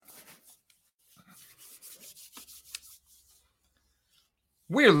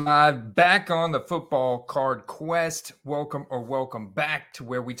We're live back on the Football Card Quest. Welcome back to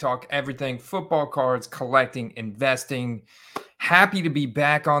where we talk everything football cards, collecting, investing. Happy to be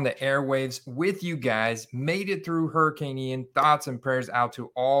back on the airwaves with you guys. Made it through Hurricane Ian. Thoughts and prayers out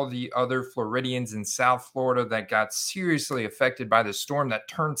to all the other Floridians in South Florida that got seriously affected by the storm that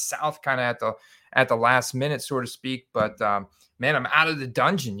turned south kind of at the last minute, so to speak. But man, I'm out of the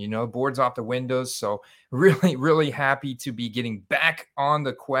dungeon, boards off the windows. So really happy to be getting back on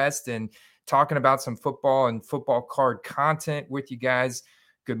the quest and talking about some football and football card content with you guys.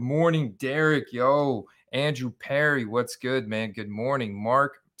 Good morning, Derek. Yo, Andrew Perry. What's good, man? Good morning,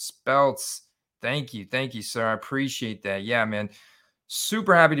 Mark Speltz. Thank you, sir. I appreciate that. Yeah, man.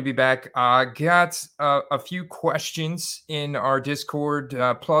 Super happy to be back. Got a few questions in our Discord,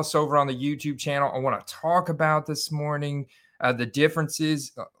 plus over on the YouTube channel I want to talk about this morning. The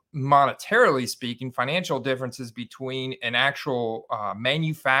differences, monetarily speaking, financial differences between an actual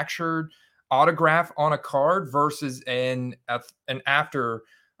manufactured autograph on a card versus an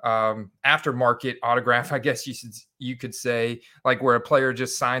aftermarket autograph, I guess you could say, like where a player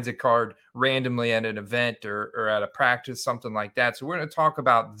just signs a card randomly at an event or at a practice, something like that. So we're going to talk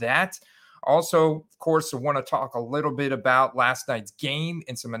about that. Also, of course, I want to talk a little bit about last night's game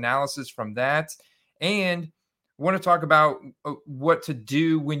and some analysis from that. And want to talk about what to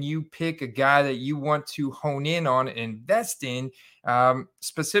do when you pick a guy that you want to hone in on and invest in,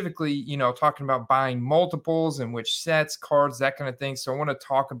 specifically, talking about buying multiples and which sets, cards, that kind of thing. So I want to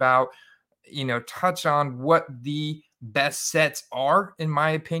talk about, touch on what the best sets are, in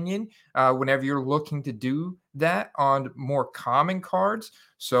my opinion, whenever you're looking to do that on more common cards.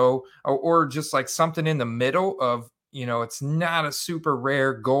 So, or just like something in the middle of, it's not a super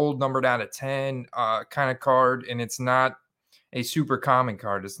rare gold numbered out of 10 kind of card, and it's not a super common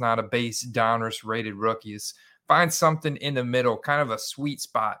card. It's not a base Donruss rated rookies. Find something in the middle, kind of a sweet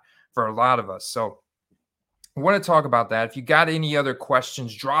spot for a lot of us. So I want to talk about that. If you got any other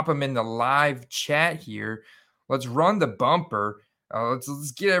questions, drop them in the live chat here. Let's run the bumper.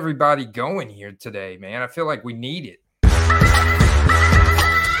 Let's get everybody going here today, man. I feel like we need it.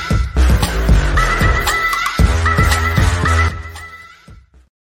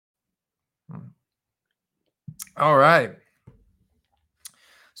 All right.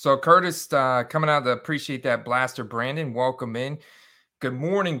 So Curtis coming out to appreciate that blaster. Brandon, welcome in. Good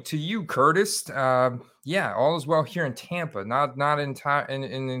morning to you, Curtis. Yeah, all is well here in Tampa. Not in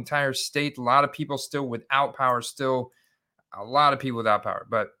the entire state. A lot of people still without power. Still a lot of people without power.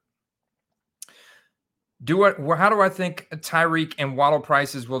 But how do I think Tyreek and Waddle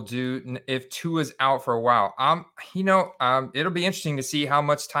prices will do if Tua's out for a while? It'll be interesting to see how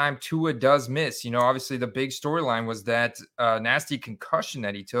much time Tua does miss. Obviously the big storyline was that nasty concussion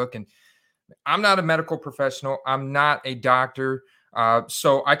that he took. And I'm not a medical professional. I'm not a doctor.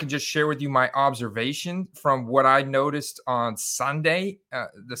 So I can just share with you my observation from what I noticed on Sunday,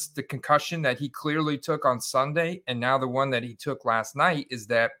 the concussion that he clearly took on Sunday. And now the one that he took last night is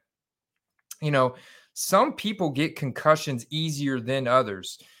that, some people get concussions easier than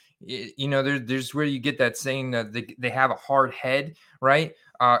others. There's where you get that saying that they have a hard head, right?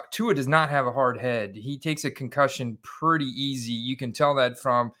 Tua does not have a hard head. He takes a concussion pretty easy. You can tell that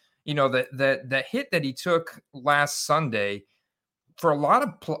from, that hit that he took last Sunday. For a lot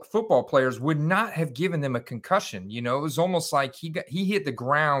of football players would not have given them a concussion. It was almost like he hit the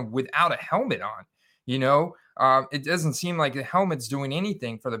ground without a helmet on. It doesn't seem like the helmet's doing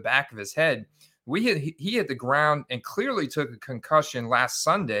anything for the back of his head. He hit the ground and clearly took a concussion last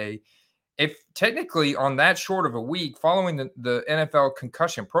Sunday. If technically on that short of a week following the NFL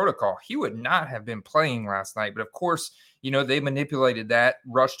concussion protocol, he would not have been playing last night. But of course, they manipulated that,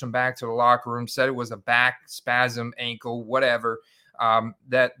 rushed him back to the locker room, said it was a back spasm, ankle, whatever,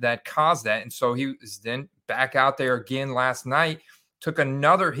 that caused that. And so he was then back out there again last night, took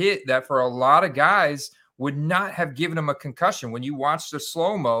another hit that for a lot of guys would not have given him a concussion. When you watch the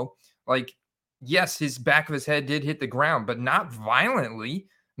slow-mo, like, yes, his back of his head did hit the ground, but not violently,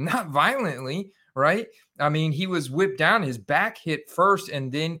 right? I mean, he was whipped down. His back hit first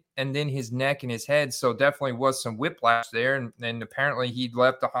and then his neck and his head. So definitely was some whiplash there. And apparently he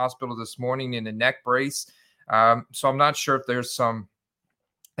left the hospital this morning in a neck brace. So I'm not sure if there's some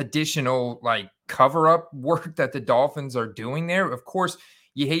additional like cover-up work that the Dolphins are doing there. Of course,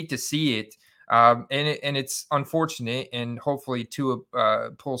 you hate to see it. And it's unfortunate, and hopefully Tua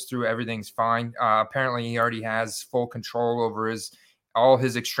pulls through. Everything's fine. Apparently, he already has full control over all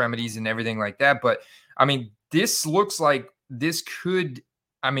his extremities and everything like that. But I mean, this looks like this could.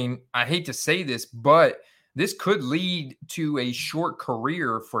 I mean, I hate to say this, but this could lead to a short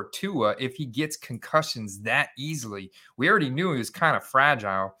career for Tua if he gets concussions that easily. We already knew he was kind of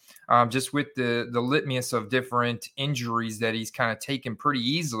fragile, just with the litmus of different injuries that he's kind of taken pretty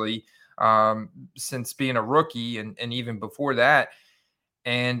easily since being a rookie and even before that.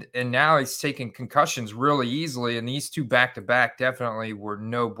 And now he's taking concussions really easily. And these two back-to-back definitely were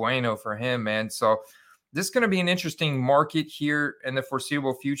no bueno for him, man. So this is going to be an interesting market here in the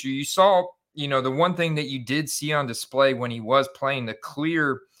foreseeable future. You saw, the one thing that you did see on display when he was playing, the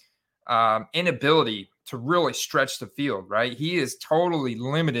clear inability to really stretch the field, right? He is totally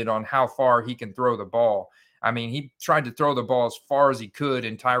limited on how far he can throw the ball. I mean, he tried to throw the ball as far as he could,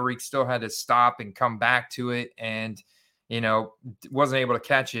 and Tyreek still had to stop and come back to it, and wasn't able to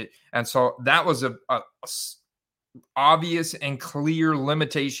catch it. And so that was a obvious and clear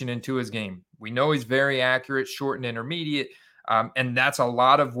limitation into his game. We know he's very accurate, short and intermediate, and that's a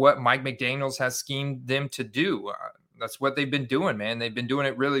lot of what Mike McDaniels has schemed them to do. That's what they've been doing, man. They've been doing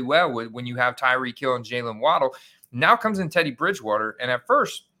it really well when you have Tyreek Hill and Jalen Waddle. Now comes in Teddy Bridgewater, and at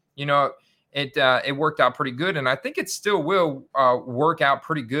first, it worked out pretty good, and I think it still will work out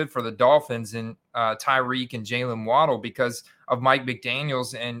pretty good for the Dolphins and Tyreek and Jalen Waddle because of Mike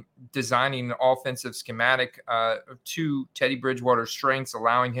McDaniels and designing an offensive schematic to Teddy Bridgewater's strengths,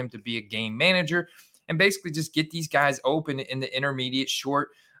 allowing him to be a game manager and basically just get these guys open in the intermediate,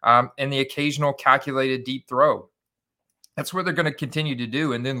 short, and the occasional calculated deep throw. That's what they're going to continue to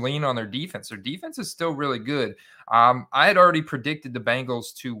do, and then lean on their defense. Their defense is still really good. I had already predicted the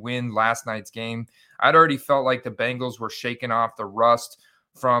Bengals to win last night's game. I'd already felt like the Bengals were shaking off the rust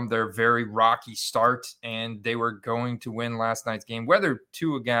from their very rocky start, and they were going to win last night's game. Whether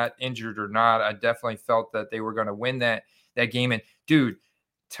Tua got injured or not, I definitely felt that they were going to win that game. And, dude,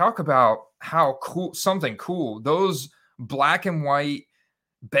 talk about how cool – something cool. Those black and white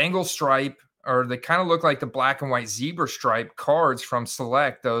Bengal stripe – or they kind of look like the black and white zebra stripe cards from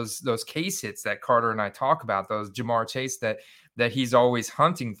Select, those case hits that Carter and I talk about, those Jamar Chase that he's always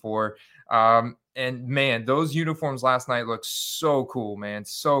hunting for. And man, those uniforms last night looked so cool, man.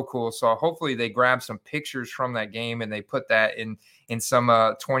 So cool. So hopefully they grab some pictures from that game and they put that in some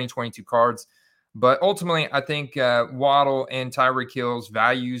 2022 cards. But ultimately, I think Waddle and Tyreek Hill's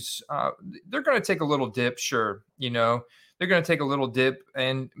values, they're going to take a little dip, sure, They're going to take a little dip.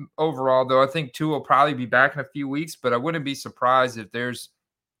 And overall, though, I think Tua will probably be back in a few weeks, but I wouldn't be surprised if there's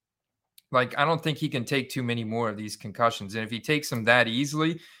I don't think he can take too many more of these concussions. And if he takes them that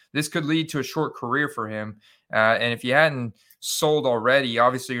easily, this could lead to a short career for him. And if you hadn't sold already,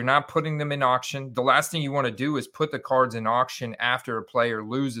 obviously you're not putting them in auction. The last thing you want to do is put the cards in auction after a player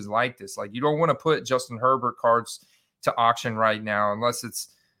loses like this. You don't want to put Justin Herbert cards to auction right now, unless it's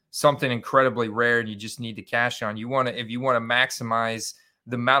something incredibly rare and you just need to cash on. If you want to maximize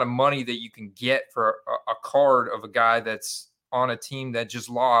the amount of money that you can get for a card of a guy that's on a team that just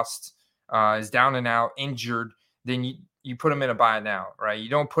lost, is down and out, injured, then you put them in a buy now, right? You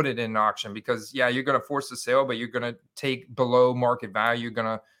don't put it in an auction because, yeah, you're going to force the sale, but you're going to take below market value. You're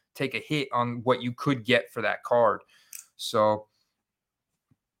going to take a hit on what you could get for that card. So,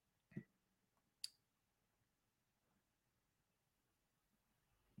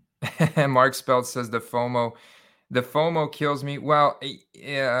 Mark Spelt says the FOMO kills me. Well,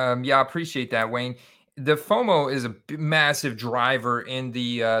 yeah, I appreciate that, Wayne. The FOMO is a massive driver in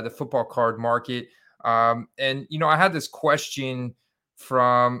the football card market. And, I had this question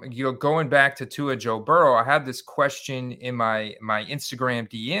from, going back to Tua Joe Burrow. I had this question in my Instagram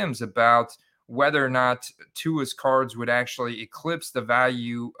DMs about whether or not Tua's cards would actually eclipse the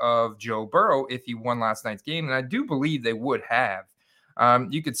value of Joe Burrow if he won last night's game. And I do believe they would have.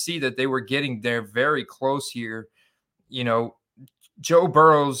 You could see that they were getting there very close here. Joe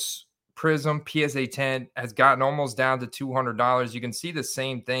Burrow's Prism PSA 10 has gotten almost down to $200. You can see the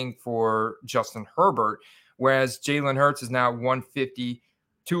same thing for Justin Herbert, whereas Jalen Hurts is now $150.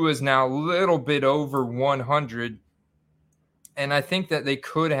 Tua is now a little bit over $100. And I think that they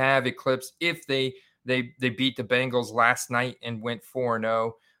could have eclipsed if they beat the Bengals last night and went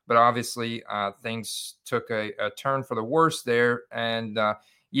 4-0. But obviously, things took a turn for the worse there. And,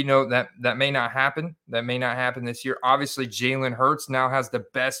 that may not happen. That may not happen this year. Obviously, Jalen Hurts now has the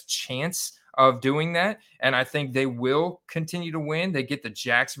best chance of doing that. And I think they will continue to win. They get the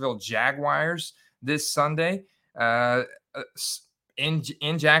Jacksonville Jaguars this Sunday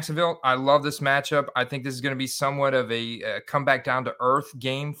in Jacksonville. I love this matchup. I think this is going to be somewhat of a comeback down to earth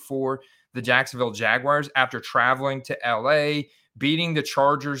game for the Jacksonville Jaguars after traveling to LA, beating the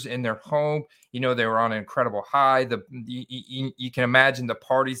Chargers in their home. They were on an incredible high. You can imagine the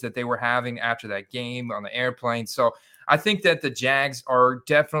parties that they were having after that game on the airplane. So I think that the Jags are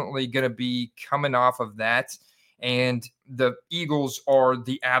definitely going to be coming off of that. And the Eagles are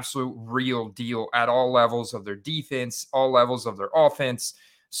the absolute real deal at all levels of their defense, all levels of their offense.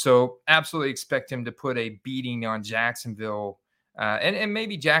 So absolutely expect him to put a beating on Jacksonville. And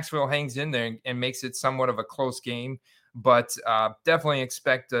maybe Jacksonville hangs in there and makes it somewhat of a close game. But definitely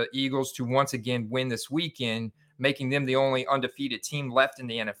expect the Eagles to once again win this weekend, making them the only undefeated team left in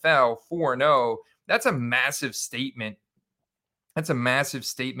the NFL, 4-0. That's a massive statement. That's a massive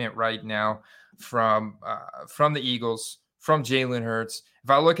statement right now from the Eagles, from Jalen Hurts. If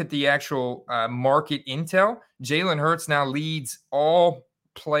I look at the actual market intel, Jalen Hurts now leads all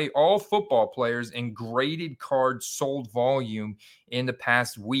football players in graded cards sold volume in the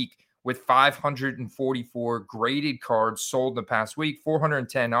past week, with 544 graded cards sold in the past week,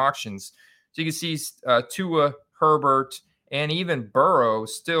 410 auctions. So you can see Tua, Herbert, and even Burrow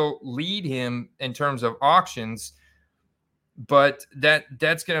still lead him in terms of auctions, but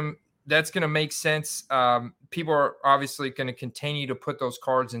that's gonna make sense. People are obviously going to continue to put those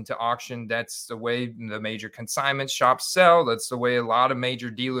cards into auction. That's the way the major consignment shops sell. That's the way a lot of major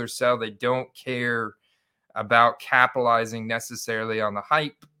dealers sell. They don't care about capitalizing necessarily on the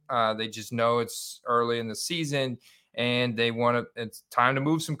hype. They just know it's early in the season and it's time to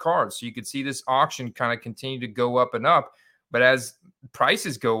move some cards. So you could see this auction kind of continue to go up and up. But as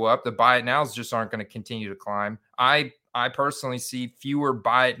prices go up, the buy it nows just aren't going to continue to climb. I personally see fewer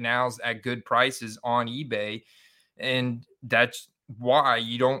buy it nows at good prices on eBay. And that's why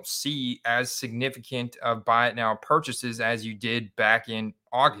you don't see as significant of buy it now purchases as you did back in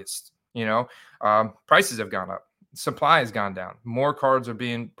August. Prices have gone up. Supply has gone down. More cards are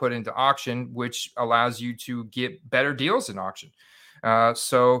being put into auction, which allows you to get better deals in auction.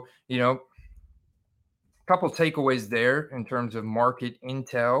 So, a couple takeaways there in terms of market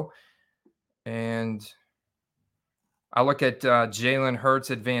intel. And I look at Jalen Hurts'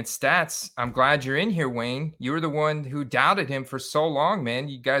 advanced stats. I'm glad you're in here, Wayne. You were the one who doubted him for so long, man.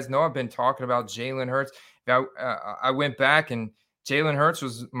 You guys know I've been talking about Jalen Hurts. I went back and Jalen Hurts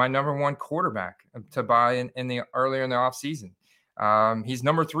was my number one quarterback to buy earlier in the offseason. He's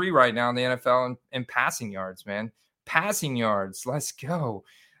number 3 right now in the NFL in passing yards, man. Passing yards, let's go.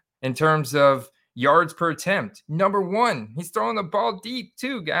 In terms of yards per attempt, number 1. He's throwing the ball deep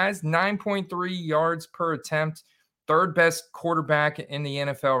too, guys. 9.3 yards per attempt. Third best quarterback in the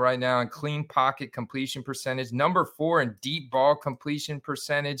NFL right now in clean pocket completion percentage. Number 4 in deep ball completion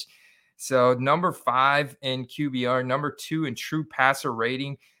percentage. So number 5 in QBR. Number 2 in true passer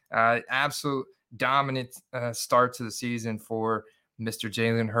rating. Absolute dominant start to the season for Mr.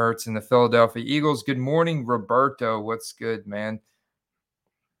 Jalen Hurts and the Philadelphia Eagles. Good morning, Roberto. What's good, man?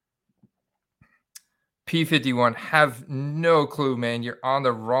 P51, have no clue, man. You're on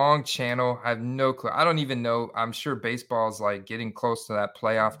the wrong channel. I have no clue. I don't even know. I'm sure baseball is like getting close to that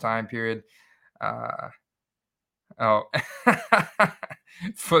playoff time period.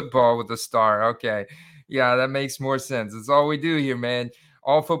 Football with a star. Okay. Yeah, that makes more sense. It's all we do here, man.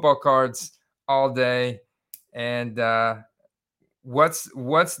 All football cards all day. And what's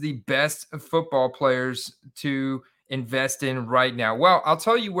the best football players to invest in right now? Well, I'll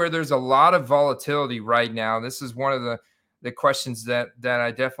tell you where there's a lot of volatility right now. This is one of the questions that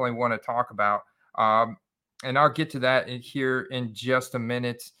I definitely want to talk about. And I'll get to that here in just a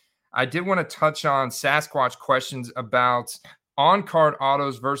minute. I did want to touch on Sasquatch questions about on-card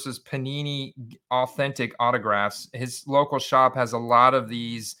autos versus Panini authentic autographs. His local shop has a lot of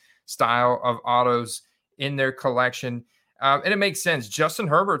these style of autos in their collection. And it makes sense. Justin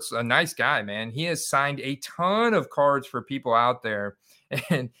Herbert's a nice guy, man. He has signed a ton of cards for people out there.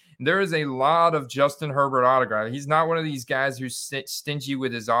 And there is a lot of Justin Herbert autograph. He's not one of these guys who's stingy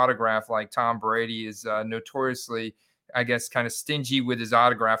with his autograph like Tom Brady is notoriously, I guess, kind of stingy with his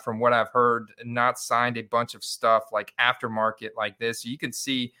autograph from what I've heard, not signed a bunch of stuff like aftermarket like this. So you can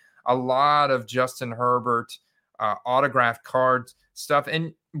see a lot of Justin Herbert autograph card stuff.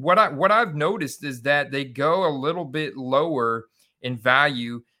 And what I've noticed is that they go a little bit lower in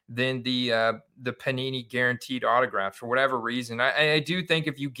value than the Panini guaranteed autographs for whatever reason. I do think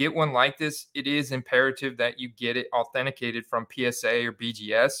if you get one like this, it is imperative that you get it authenticated from PSA or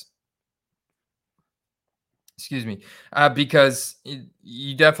BGS. Excuse me, because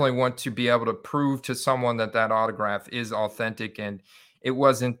you definitely want to be able to prove to someone that autograph is authentic and it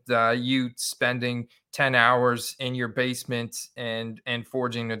wasn't you spending 10 hours in your basement and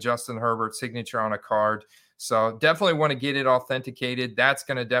forging a Justin Herbert signature on a card. So definitely want to get it authenticated. That's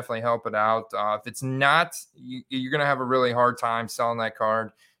going to definitely help it out. If it's not, you're going to have a really hard time selling that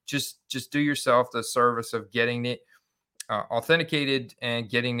card. Just do yourself the service of getting it authenticated and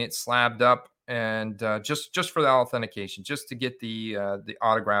getting it slabbed up and just for the authentication, just to get the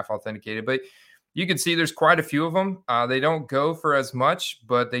autograph authenticated. But you can see there's quite a few of them. They don't go for as much,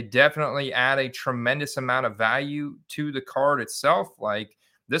 but they definitely add a tremendous amount of value to the card itself. Like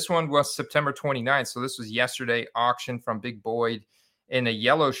this one was September 29th. So this was yesterday, auction from Big Boyd in a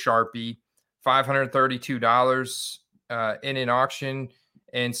yellow Sharpie, $532 in an auction.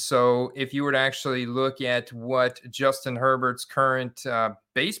 And so if you were to actually look at what Justin Herbert's current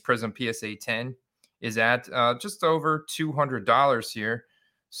base Prism PSA 10 is at, just over $200 here.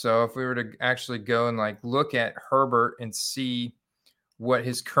 So if we were to actually go and like look at Herbert and see what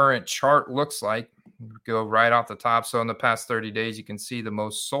his current chart looks like, go right off the top. So in the past 30 days, you can see the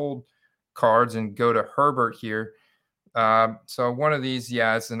most sold cards and go to Herbert here. So one of these,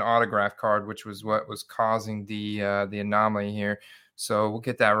 yeah, it's an autograph card, which was what was causing the anomaly here. So we'll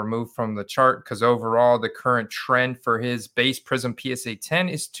get that removed from the chart because overall the current trend for his base Prism PSA 10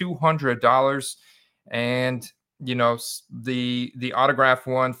 is $200. And you know, the autograph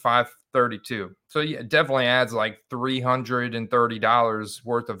one, $532. So yeah, it definitely adds like $330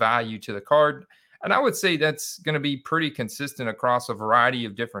 worth of value to the card. And I would say that's going to be pretty consistent across a variety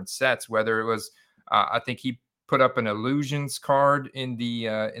of different sets, whether it was, I think he put up an Illusions card in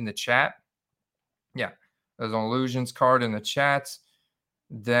the chat. Yeah, there's an Illusions card in the chat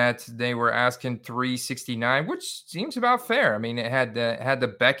that they were asking $369, which seems about fair. I mean, it had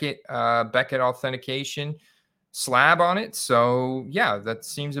the Beckett authentication slab on it, so yeah, that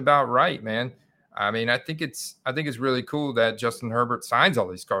seems about right, man. I mean, I think it's really cool that Justin Herbert signs all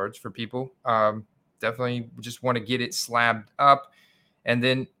these cards for people. Definitely just want to get it slabbed up. And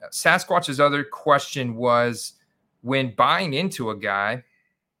then Sasquatch's other question was, when buying into a guy,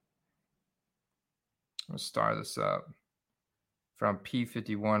 let's start this up from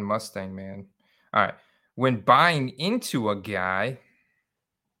P51 Mustang Man. All right, when buying into a guy,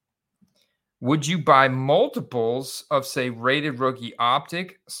 would you buy multiples of, say, Rated Rookie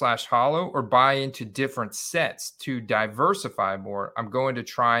Optic / Holo, or buy into different sets to diversify more? I'm going to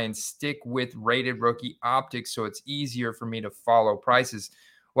try and stick with Rated Rookie Optic so it's easier for me to follow prices.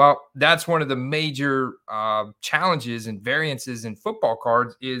 Well, that's one of the major challenges and variances in football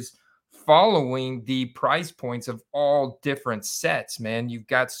cards is following the price points of all different sets, man. You've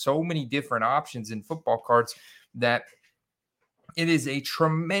got so many different options in football cards that it is a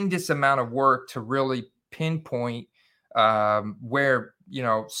tremendous amount of work to really pinpoint where, you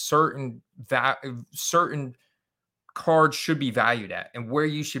know, certain cards should be valued at and where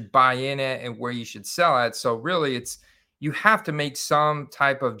you should buy in at and where you should sell at. So really you have to make some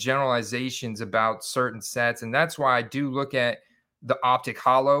type of generalizations about certain sets. And that's why I do look at the Optic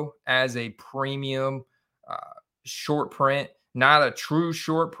Holo as a premium short print, not a true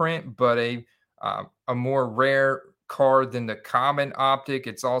short print, but a more rare card than the common Optic.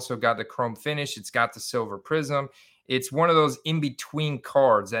 It's also got the chrome finish. It's got the silver prism. It's one of those in-between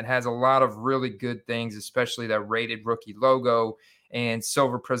cards that has a lot of really good things, especially that Rated Rookie logo and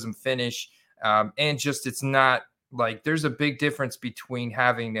silver prism finish. And just, it's not like, there's a big difference between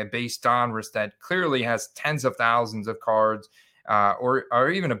having a base Donruss that clearly has tens of thousands of cards, or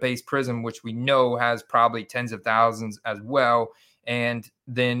even a base Prism, which we know has probably tens of thousands as well. And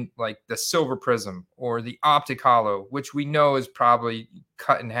then like the silver Prism or the Optic Holo, which we know is probably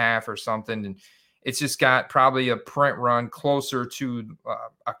cut in half or something. And it's just got probably a print run closer to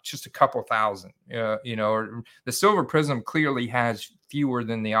just a couple thousand, you know, or the silver Prism clearly has fewer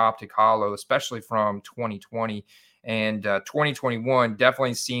than the Optic Holo, especially from 2020. And 2021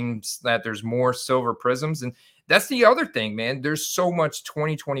 definitely seems that there's more silver Prisms. And that's the other thing, man. There's so much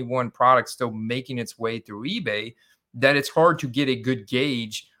 2021 product still making its way through eBay that it's hard to get a good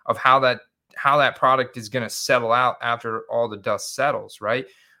gauge of how that product is going to settle out after all the dust settles, right?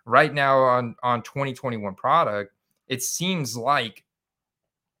 Right now on 2021 product, it seems like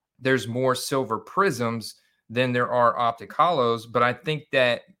there's more silver Prisms than there are Optic Holos, but I think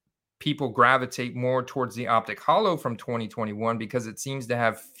that people gravitate more towards the Optic Holo from 2021 because it seems to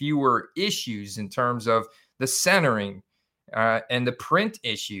have fewer issues in terms of the centering and the print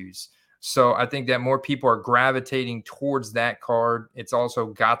issues. So I think that more people are gravitating towards that card. It's also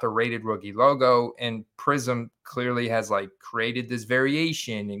got the Rated Rookie logo, and Prism clearly has like created this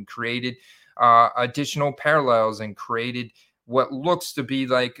variation and created additional parallels and created what looks to be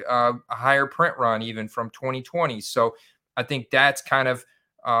like a higher print run even from 2020. So I think that's kind of,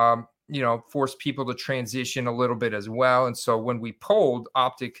 forced people to transition a little bit as well. And so when we polled,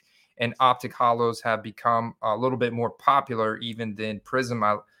 Optic and Optic Holos have become a little bit more popular even than Prism.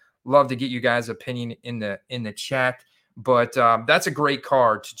 I love to get you guys' opinion in the chat, but that's a great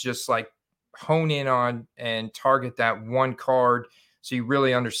card to just like hone in on and target that one card so you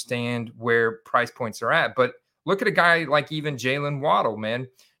really understand where price points are at. But look at a guy like even Jalen Waddle, man.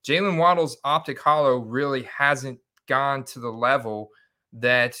 Jalen Waddle's optic hollow really hasn't gone to the level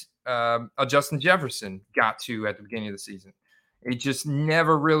that a Justin Jefferson got to at the beginning of the season. It just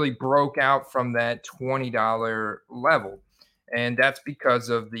never really broke out from that $20 level. And that's because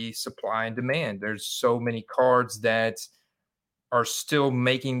of the supply and demand. There's so many cards that are still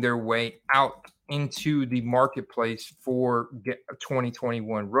making their way out into the marketplace for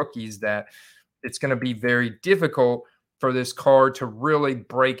 2021 rookies that it's going to be very difficult for this card to really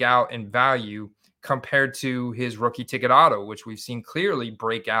break out in value compared to his rookie ticket auto, which we've seen clearly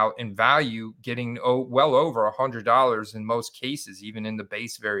break out in value, getting well over $100 in most cases, even in the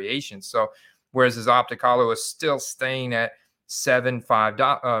base variation. So, whereas his optic auto is still staying at $5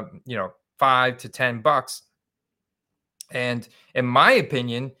 to $10. And in my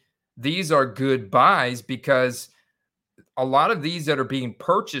opinion, these are good buys because a lot of these that are being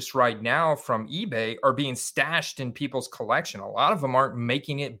purchased right now from eBay are being stashed in people's collection. A lot of them aren't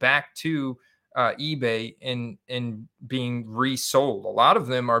making it back to eBay and being resold. A lot of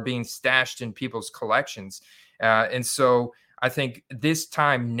them are being stashed in people's collections. And so I think this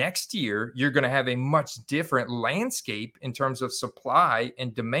time next year, you're going to have a much different landscape in terms of supply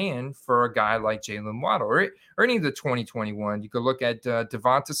and demand for a guy like Jalen Waddle or any of the 2021. You could look at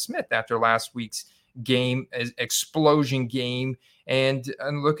Devonta Smith after last week's game, explosion game, and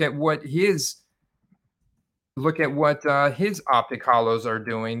look at what his optic hollows are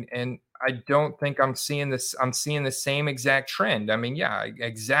doing. And I don't think I'm seeing this. I'm seeing the same exact trend. I mean, yeah,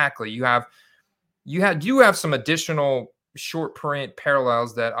 exactly. You have some additional short print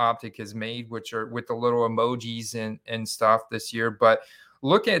parallels that Optic has made, which are with the little emojis and stuff this year. But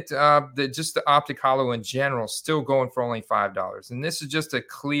look at the Optic Hollow in general, still going for only $5. And this is just a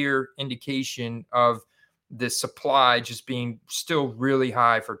clear indication of the supply just being still really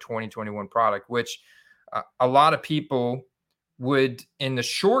high for 2021 product, which a lot of people would, in the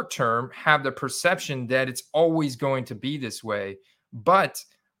short term, have the perception that it's always going to be this way. But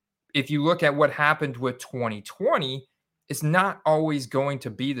if you look at what happened with 2020, it's not always going to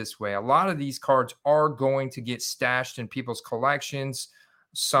be this way. A lot of these cards are going to get stashed in people's collections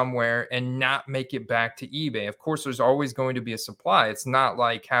somewhere and not make it back to eBay. Of course, there's always going to be a supply. It's not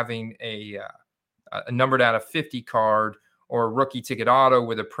like having a numbered out of 50 card or a rookie ticket auto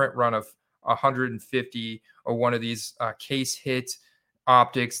with a print run of 150, or one of these case hit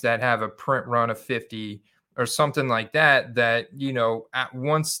optics that have a print run of 50 or something like that, at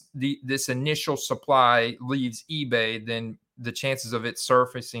once this initial supply leaves eBay, then the chances of it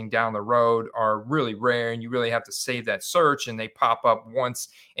surfacing down the road are really rare, and you really have to save that search, and they pop up once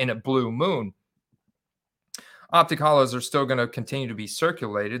in a blue moon. Optic hollows are still going to continue to be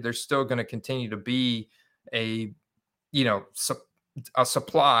circulated. There's still going to continue to be a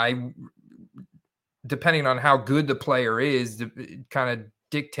supply, depending on how good the player is. It kind of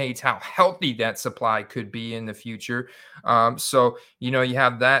dictates how healthy that supply could be in the future. So you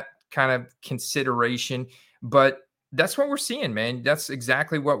have that kind of consideration, but that's what we're seeing, man. That's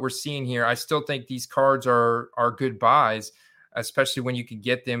exactly what we're seeing here. I still think these cards are good buys, especially when you can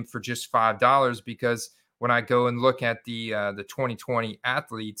get them for just $5, because when I go and look at the 2020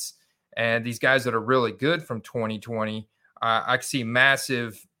 athletes and these guys that are really good from 2020, I see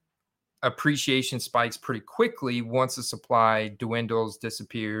massive appreciation spikes pretty quickly once the supply dwindles,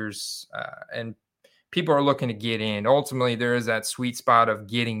 disappears, and people are looking to get in. Ultimately, there is that sweet spot of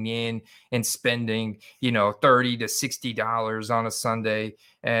getting in and spending, $30 to $60 on a Sunday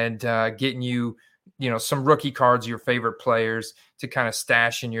and getting you, some rookie cards of your favorite players to kind of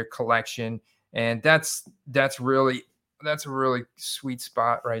stash in your collection. And that's a really sweet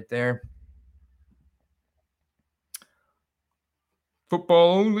spot right there.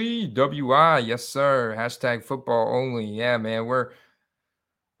 Football only, WI, yes sir. Hashtag football only. Yeah, man,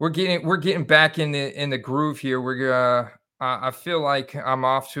 we're getting back in the groove here. I feel like I'm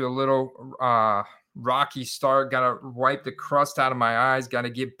off to a little rocky start. Got to wipe the crust out of my eyes. Got to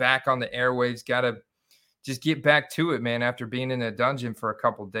get back on the airwaves. Got to just get back to it, man. After being in a dungeon for a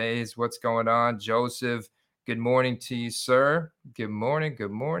couple days, what's going on, Joseph? Good morning to you, sir. Good morning.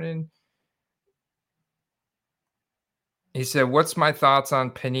 Good morning. He said, what's my thoughts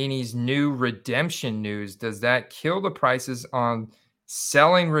on Panini's new redemption news? Does that kill the prices on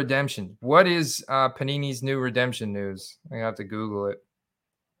selling redemption? What is Panini's new redemption news? I have to Google it.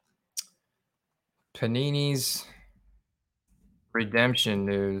 Panini's redemption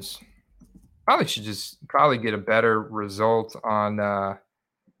news. Probably get a better result on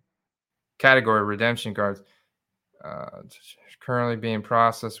category redemption cards. Currently being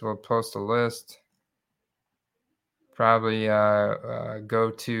processed. We'll post a list. Probably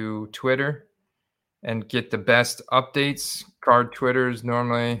go to Twitter and get the best updates. Card Twitter is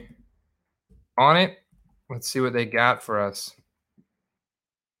normally on it. Let's see what they got for us.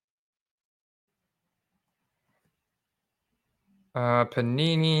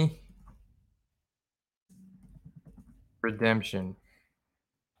 Panini Redemption.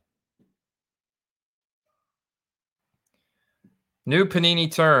 New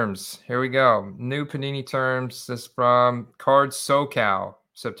Panini terms. Here we go. New Panini terms. This is from Cards SoCal,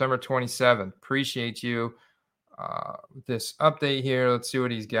 September 27th. Appreciate you. This update here. Let's see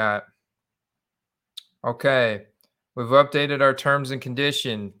what he's got. Okay. We've updated our terms and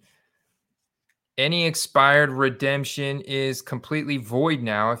condition. Any expired redemption is completely void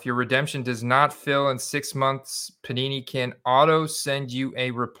now. If your redemption does not fill in 6 months, Panini can auto send you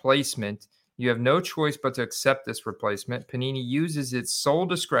a replacement. You have no choice but to accept this replacement. Panini uses its sole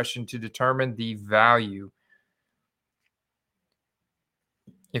discretion to determine the value.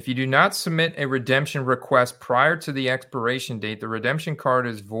 If you do not submit a redemption request prior to the expiration date, the redemption card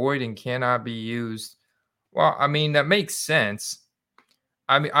is void and cannot be used. Well, I mean, that makes sense.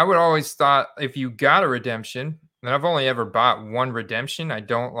 I mean, I would always thought if you got a redemption, and I've only ever bought one redemption. I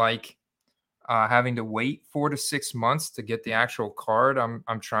don't like having to wait 4 to 6 months to get the actual card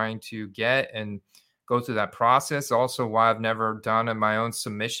I'm trying to get and go through that process. Also, why I've never done my own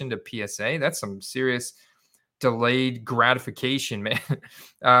submission to PSA. That's some serious delayed gratification, man.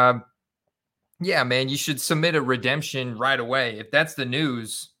 Yeah, man, you should submit a redemption right away. If that's the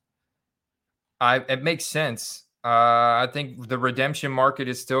news, it makes sense. I think the redemption market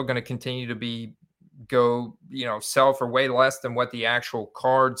is still going to continue to sell for way less than what the actual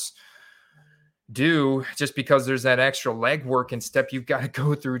cards do, just because there's that extra legwork and step you've got to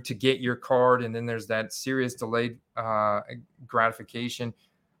go through to get your card, and then there's that serious delayed gratification.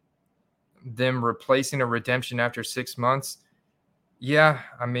 Them replacing a redemption after 6 months. Yeah,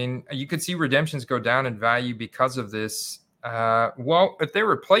 I mean, you could see redemptions go down in value because of this. Well, if they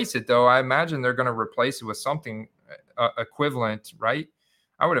replace it, though, I imagine they're going to replace it with something equivalent, right?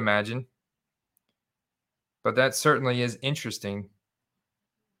 I would imagine. But that certainly is interesting.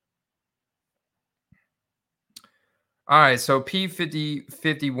 All right, so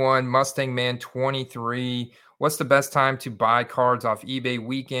P5051 Mustang Man 23. What's the best time to buy cards off eBay,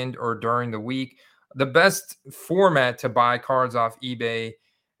 weekend or during the week? The best format to buy cards off eBay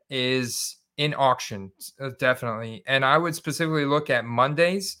is in auctions, definitely. And I would specifically look at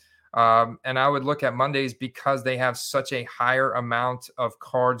Mondays. And I would look at Mondays because they have such a higher amount of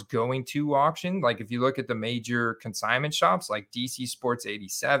cards going to auction. Like if you look at the major consignment shops like DC Sports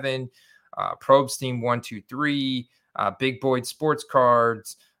 87, Probes Team 123, Big Boyd Sports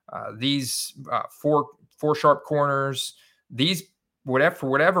Cards, these four sharp corners, these for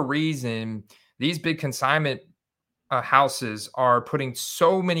whatever reason, these big consignment houses are putting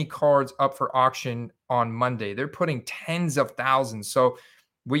so many cards up for auction on Monday. They're putting tens of thousands. So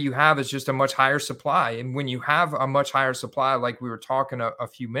what you have is just a much higher supply. And when you have a much higher supply, like we were talking a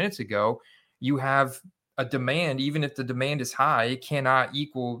few minutes ago, you have a demand. Even if the demand is high, it cannot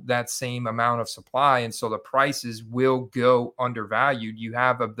equal that same amount of supply. And so the prices will go undervalued. You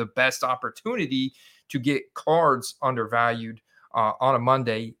have the best opportunity to get cards undervalued on a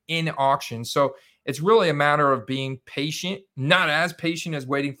Monday in auction. So it's really a matter of being patient, not as patient as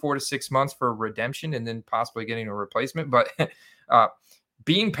waiting 4 to 6 months for a redemption and then possibly getting a replacement, but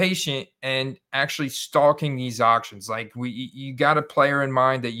being patient and actually stalking these auctions. Like you got a player in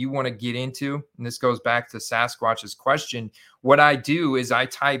mind that you want to get into. And this goes back to Sasquatch's question. What I do is I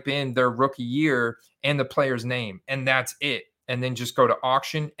type in their rookie year and the player's name, and that's it. And then just go to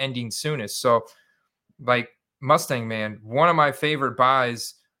auction ending soonest. So like Mustang Man, one of my favorite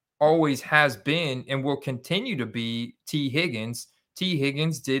buys always has been and will continue to be T. Higgins. T.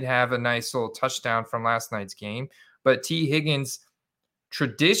 Higgins did have a nice little touchdown from last night's game, but T. Higgins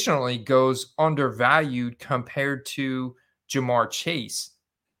traditionally goes undervalued compared to Jamar Chase,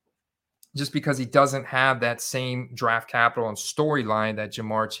 just because he doesn't have that same draft capital and storyline that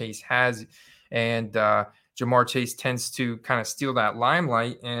Jamar Chase has. And Jamar Chase tends to kind of steal that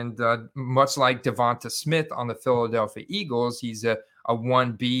limelight. And much like Devonta Smith on the Philadelphia Eagles, he's a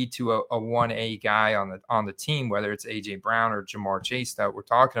 1B to a 1A guy on the team, whether it's A.J. Brown or Jamar Chase that we're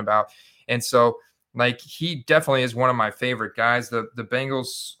talking about. And so, like, he definitely is one of my favorite guys. The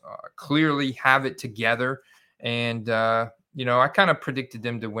Bengals clearly have it together. And, I kind of predicted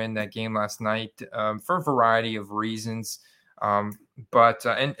them to win that game last night for a variety of reasons. But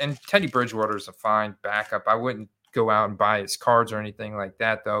Teddy Bridgewater is a fine backup. I wouldn't go out and buy his cards or anything like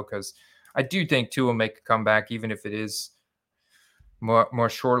that, though, because I do think Tua will make a comeback, even if it is more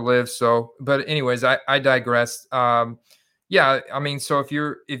short lived. So, but anyways, I digress. Yeah, I mean, so if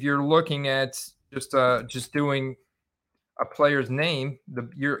you're looking at just doing a player's name,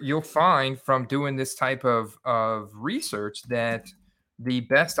 you'll find from doing this type of research that the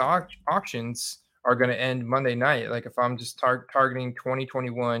best auctions are going to end Monday night. Like if I'm just targeting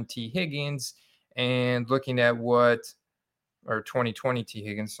 2021 T Higgins and looking at or 2020 T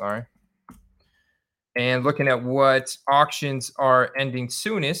Higgins, sorry, and looking at what auctions are ending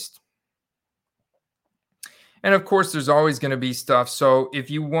soonest. And of course, there's always going to be stuff. So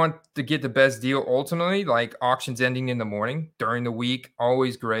if you want to get the best deal, ultimately, like auctions ending in the morning during the week,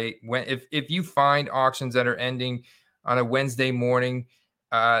 always great. When if you find auctions that are ending on a Wednesday morning,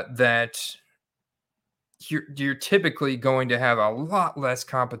 that you're typically going to have a lot less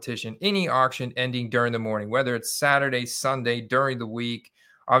competition. Any auction ending during the morning, whether it's Saturday, Sunday, during the week.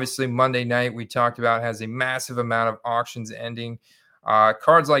 Obviously, Monday night we talked about has a massive amount of auctions ending.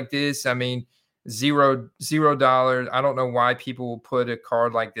 Cards like this, I mean, $0. I don't know why people will put a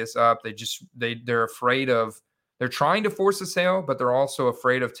card like this up. They're afraid of, they're trying to force a sale, but they're also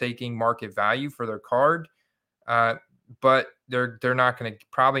afraid of taking market value for their card. But they're not going to,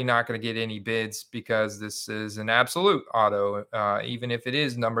 probably not going to get any bids because this is an absolute auto. Even if it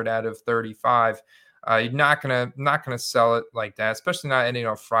is numbered out of 35, you're not gonna sell it like that, especially not ending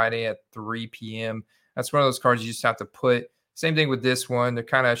on Friday at 3 p.m. That's one of those cards you just have to put. Same thing with this one. They're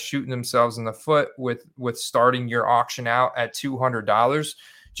kind of shooting themselves in the foot with starting your auction out at $200.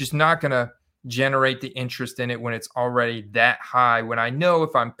 Just not gonna generate the interest in it when it's already that high. When I know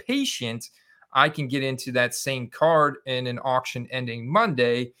if I'm patient, I can get into that same card in an auction ending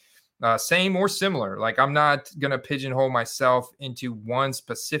Monday, same or similar. Like I'm not gonna pigeonhole myself into one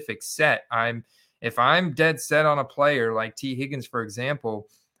specific set. If I'm dead set on a player like T. Higgins, for example,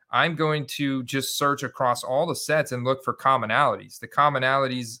 I'm going to just search across all the sets and look for commonalities. The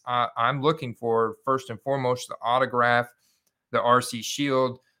commonalities I'm looking for, first and foremost, the autograph, the RC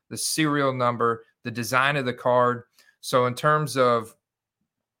shield, the serial number, the design of the card. So in terms of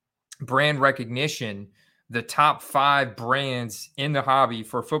brand recognition, the top 5 brands in the hobby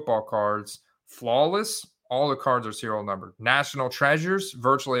for football cards: Flawless, all the cards are serial numbered. National Treasures,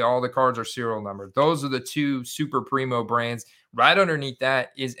 virtually all the cards are serial numbered. Those are the 2 super primo brands. Right underneath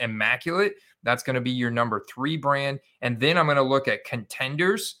that is Immaculate. That's going to be your number 3 brand. And then I'm going to look at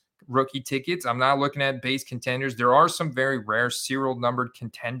Contenders, rookie tickets. I'm not looking at base Contenders. There are some very rare serial numbered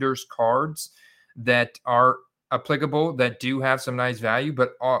Contenders cards that are applicable that do have some nice value,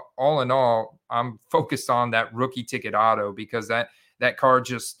 but all in all, I'm focused on that rookie ticket auto because that card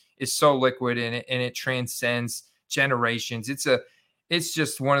just is so liquid and it transcends generations. It's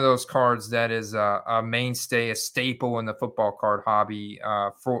just one of those cards that is a mainstay, a staple in the football card hobby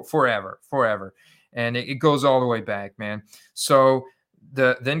for forever, and it goes all the way back, man. So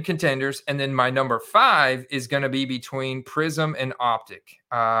then Contenders, and then my number 5 is going to be between Prism and Optic.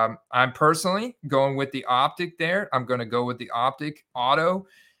 I'm personally going with the Optic there. I'm going to go with the Optic auto,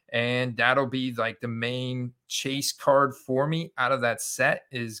 and that'll be like the main chase card for me out of that set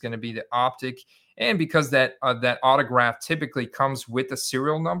is going to be the Optic. And because that autograph typically comes with a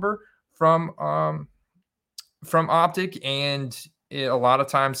serial number from Optic, and it a lot of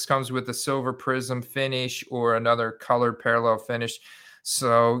times comes with a silver prism finish or another colored parallel finish.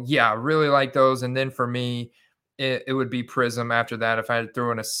 So yeah, I really like those. And then for me, it would be Prism after that if I had to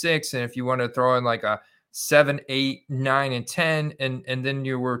throw in a 6. And if you want to throw in like a 7, 8, 9, and 10, and then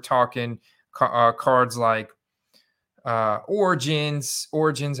you were talking cards like Origins.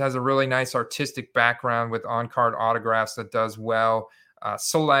 Origins has a really nice artistic background with on-card autographs that does well.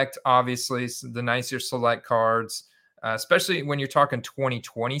 Select, obviously, the nicer Select cards, especially when you're talking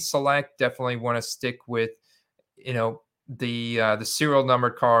 2020 Select. Definitely want to stick with, the serial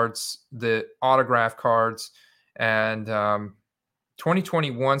numbered cards, the autograph cards, and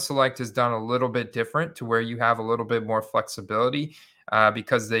 2021 Select has done a little bit different to where you have a little bit more flexibility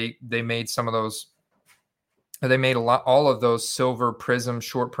because they made some of those. They made all of those silver prism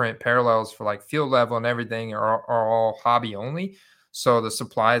short print parallels for like field level and everything are all hobby only. So the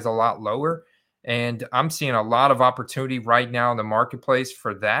supply is a lot lower. And I'm seeing a lot of opportunity right now in the marketplace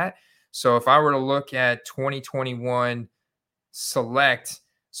for that. So if I were to look at 2021 Select,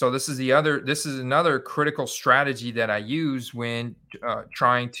 so this is another critical strategy that I use when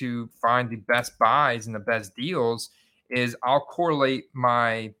trying to find the best buys and the best deals is I'll correlate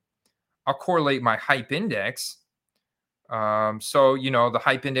my hype index. So the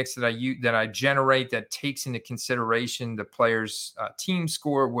hype index that I generate that takes into consideration the player's team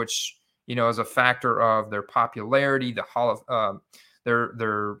score, which is a factor of their popularity,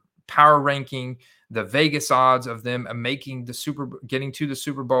 their power ranking, the Vegas odds of them getting to the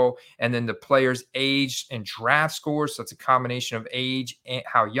Super Bowl, and then the players' age and draft scores. So it's a combination of age and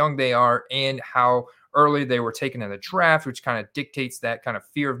how young they are and how early they were taken in the draft, which kind of dictates that kind of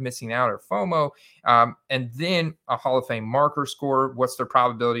fear of missing out or FOMO. And then a Hall of Fame marker score. What's their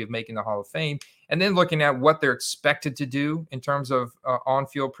probability of making the Hall of Fame? And then looking at what they're expected to do in terms of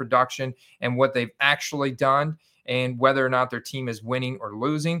on-field production and what they've actually done and whether or not their team is winning or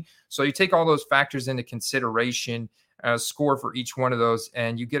losing. So you take all those factors into consideration, score for each one of those,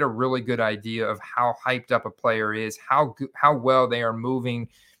 and you get a really good idea of how hyped up a player is, how well they are moving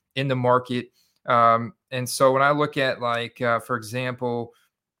in the market. And so when I look at for example,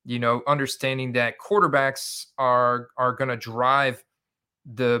 understanding that quarterbacks are going to drive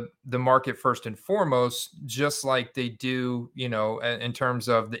the market first and foremost, just like they do, in terms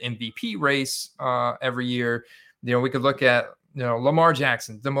of the MVP race every year. We could look at, Lamar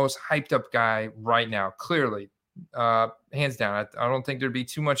Jackson, the most hyped up guy right now, clearly, hands down. I don't think there'd be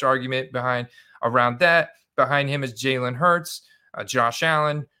too much argument around that. Behind him is Jalen Hurts, Josh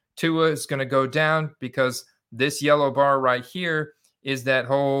Allen. Tua is going to go down because this yellow bar right here is that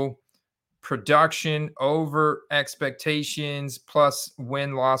whole production over expectations plus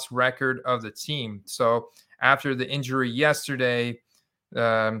win-loss record of the team. So after the injury yesterday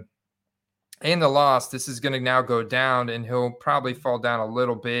and the loss, this is going to now go down, and he'll probably fall down a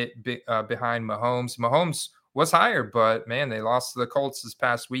little bit behind Mahomes. Mahomes was higher, but, man, they lost to the Colts this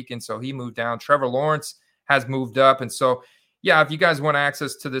past weekend, so he moved down. Trevor Lawrence has moved up, and so yeah, if you guys want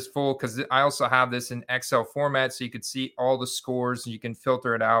access to this full, because I also have this in Excel format, so you can see all the scores. You can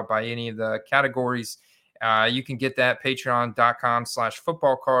filter it out by any of the categories. You can get that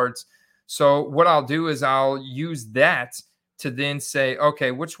patreon.com/footballcards. So what I'll do is I'll use that to then say, okay,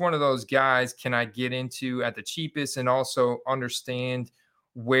 which one of those guys can I get into at the cheapest, and also understand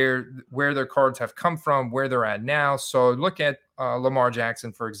where their cards have come from, where they're at now. So look at Lamar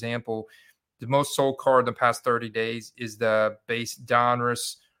Jackson, for example. The most sold card in the past 30 days is the base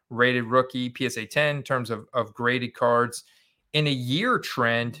Donruss rated rookie PSA 10 in terms of graded cards. In a year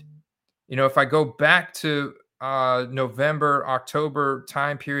trend, if I go back to November, October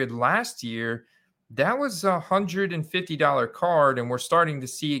time period last year, that was a $150 card, and we're starting to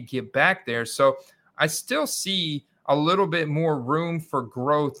see it get back there. So I still see a little bit more room for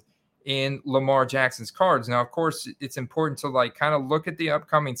growth in Lamar Jackson's cards. Now, of course, it's important to kind of look at the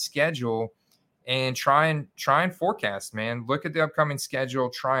upcoming schedule and try and forecast, man. Look at the upcoming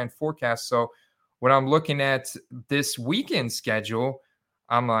schedule, try and forecast. So when I'm looking at this weekend schedule,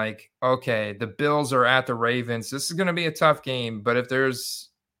 I'm like, okay, the Bills are at the Ravens. This is going to be a tough game, but if there's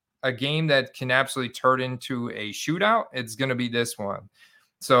a game that can absolutely turn into a shootout, it's going to be this one.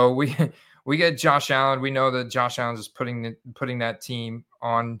 So we get Josh Allen. We know that Josh Allen's just putting that team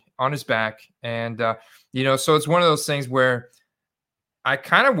on his back. And, so it's one of those things where I would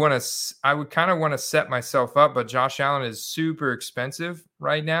kind of want to set myself up, but Josh Allen is super expensive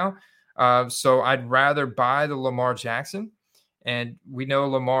right now. So I'd rather buy the Lamar Jackson. And we know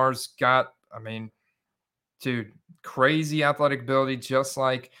Lamar's got, crazy athletic ability, just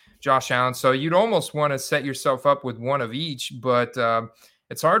like Josh Allen. So you'd almost want to set yourself up with one of each, but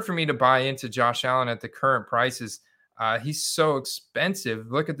it's hard for me to buy into Josh Allen at the current prices. He's so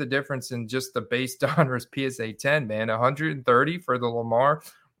expensive. Look at the difference in just the base Donruss PSA 10, man. 130 for the Lamar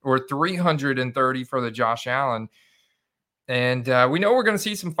or 330 for the Josh Allen. And we know we're going to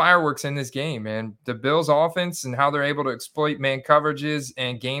see some fireworks in this game, man. The Bills' offense and how they're able to exploit man coverages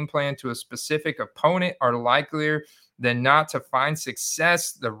and game plan to a specific opponent are likelier than not to find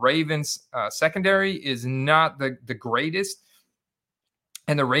success. The Ravens' secondary is not the greatest.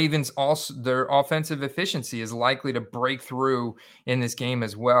 And the Ravens also, their offensive efficiency is likely to break through in this game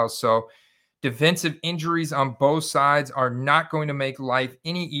as well. So defensive injuries on both sides are not going to make life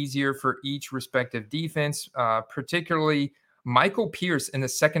any easier for each respective defense, particularly Michael Pierce in the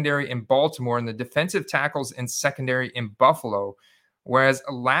secondary in Baltimore and the defensive tackles in secondary in Buffalo. Whereas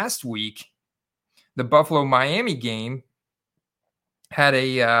last week, the Buffalo-Miami game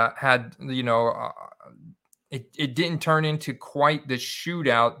it didn't turn into quite the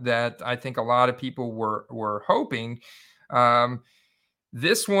shootout that I think a lot of people were hoping.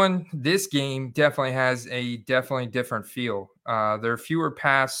 This game definitely has a different feel. There are fewer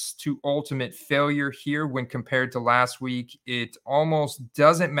paths to ultimate failure here when compared to last week. It almost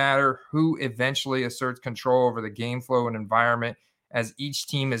doesn't matter who eventually asserts control over the game flow and environment, as each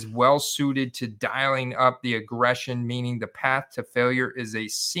team is well suited to dialing up the aggression, meaning the path to failure is a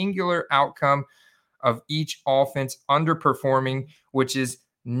singular outcome of each offense underperforming, which is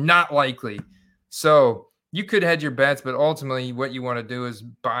not likely. So you could hedge your bets, but ultimately what you want to do is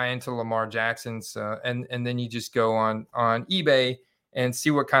buy into Lamar Jackson's, and then you just go on eBay and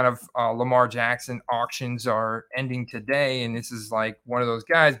see what kind of Lamar Jackson auctions are ending today. And this is like one of those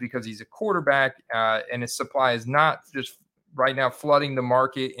guys because he's a quarterback, and his supply is not just right now flooding the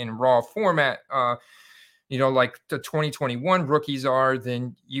market in raw format. Like the 2021 rookies are,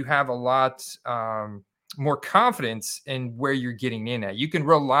 then you have a lot more confidence in where you're getting in at. You can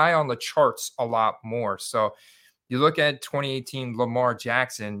rely on the charts a lot more. So you look at 2018 Lamar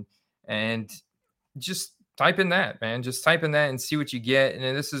Jackson and just type in that, man. Just type in that and see what you get. And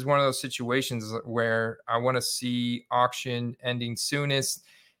this is one of those situations where I want to see auction ending soonest.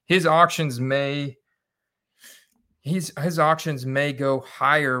 His auctions may his auctions may go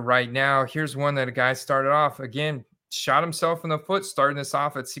higher right now. Here's one that a guy started off again, shot himself in the foot, starting this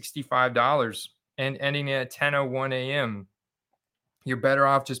off at $65 and ending at 10:01 a.m. You're better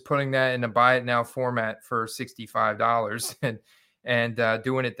off just putting that in a buy it now format for $65 and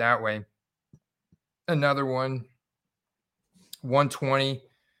doing it that way. Another one, 120,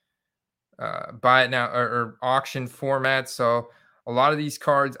 buy it now or auction format. So a lot of these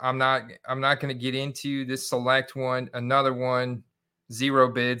cards, I'm not going to get into this select one. Another one,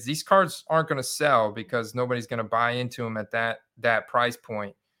 0 bids. These cards aren't going to sell because nobody's going to buy into them at that price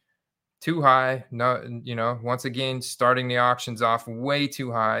point. Too high. No, once again, starting the auctions off way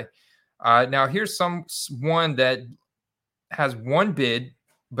too high. Now here's one that has 1 bid,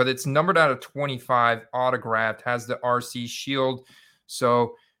 but it's numbered out of 25, autographed, has the RC shield.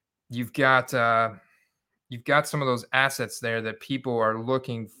 So you've got some of those assets there that people are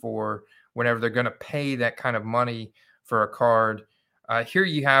looking for whenever they're going to pay that kind of money for a card. Here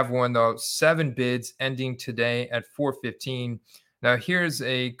you have one, though, 7 bids ending today at 415. Now, here's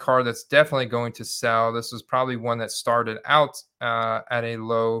a card that's definitely going to sell. This was probably one that started out at a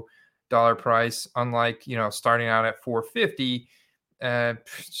low dollar price, unlike, starting out at 450. Not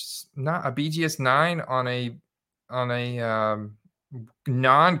a BGS 9 on a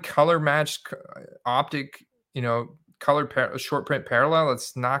non-color matched optic, color short print parallel.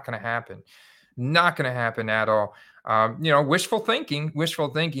 It's not going to happen. Not going to happen at all. Wishful thinking,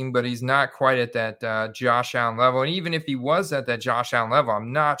 but he's not quite at that Josh Allen level. And even if he was at that Josh Allen level,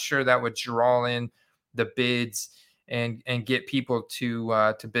 I'm not sure that would draw in the bids and get people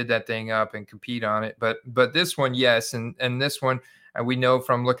to bid that thing up and compete on it. But this one, yes, and this one we know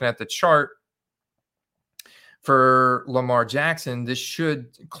from looking at the chart for Lamar Jackson, this should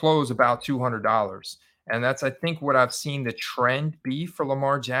close about $200. And that's, I think, what I've seen the trend be for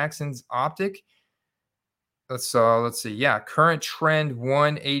Lamar Jackson's optic. Let's see. Yeah, current trend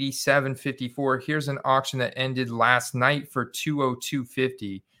 187.54. Here's an auction that ended last night for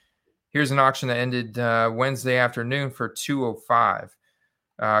 202.50. Here's an auction that ended Wednesday afternoon for 205.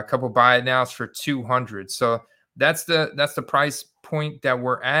 A couple buy it nows for 200. So that's the price point that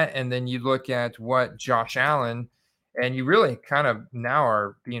we're at. And then you look at what Josh Allen, and you really kind of now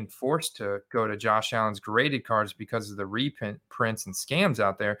are being forced to go to Josh Allen's graded cards because of the reprints and scams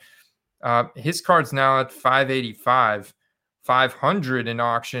out there. His card's now at 585, 500 in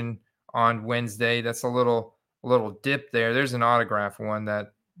auction on Wednesday. That's a little dip there. There's an autograph one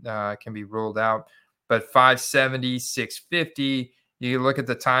that can be ruled out, but 570, 650. You look at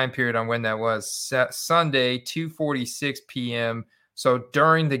the time period on when that was. Sunday, 2:46 p.m. So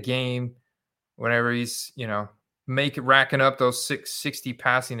during the game, whenever he's racking up those 660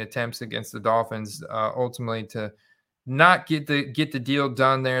 passing attempts against the Dolphins, ultimately to not get the deal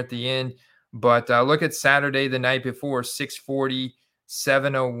done there at the end. But look at Saturday, the night before, 640,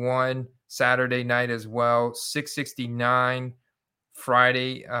 701 Saturday night as well, 669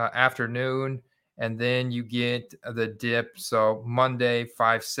 Friday afternoon, and then you get the dip. So Monday,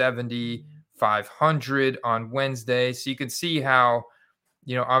 570, 500 on Wednesday. So you can see how,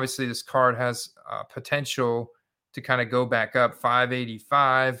 obviously this card has potential to kind of go back up,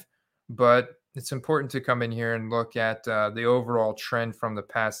 585, but it's important to come in here and look at the overall trend from the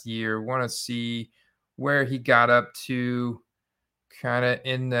past year. Want to see where he got up to kind of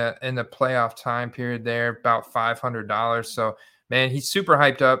in the playoff time period there, about $500. So, man, he's super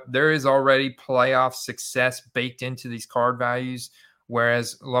hyped up. There is already playoff success baked into these card values,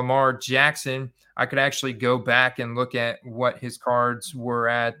 whereas Lamar Jackson, I could actually go back and look at what his cards were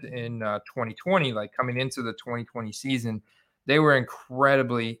at in 2020, like coming into the 2020 season. They were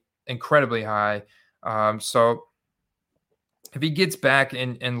incredibly high. So if he gets back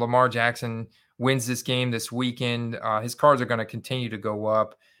and Lamar Jackson wins this game this weekend, his cards are going to continue to go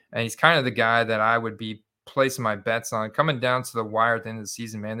up. And he's kind of the guy that I would be placing my bets on. Coming down to the wire at the end of the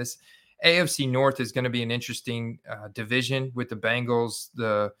season, man, this AFC North is going to be an interesting division with the Bengals,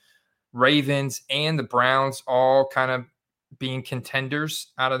 the Ravens, and the Browns all kind of being contenders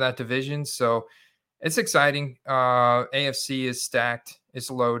out of that division. So it's exciting. AFC is stacked.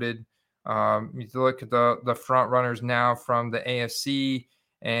 It's loaded. You look at the front runners now from the AFC,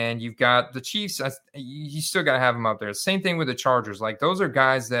 and you've got the Chiefs. You still got to have them up there. Same thing with the Chargers. Like, those are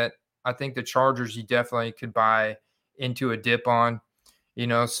guys that I think the Chargers you definitely could buy into a dip on.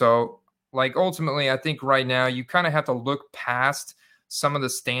 So like ultimately, I think right now you kind of have to look past some of the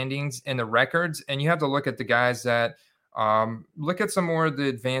standings and the records, and you have to look at the guys that look at some more of the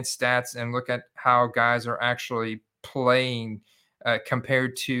advanced stats and look at how guys are actually playing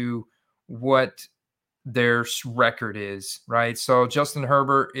compared to what their record is, right? So Justin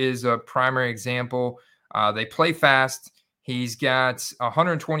Herbert is a primary example. They play fast. He's got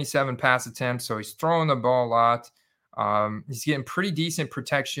 127 pass attempts, so he's throwing the ball a lot. He's getting pretty decent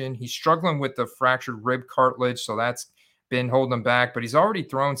protection. He's struggling with the fractured rib cartilage, so that's been holding him back. But he's already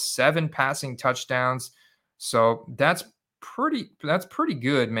thrown 7 passing touchdowns, so that's pretty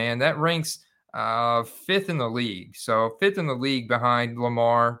good, man. That ranks 5th in the league. So 5th in the league behind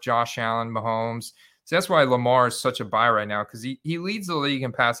Lamar, Josh Allen, Mahomes. So that's why Lamar is such a buy right now, because he leads the league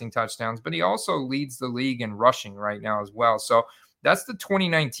in passing touchdowns, but he also leads the league in rushing right now as well. So that's the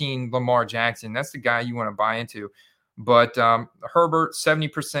 2019 Lamar Jackson. That's the guy you want to buy into. But Herbert,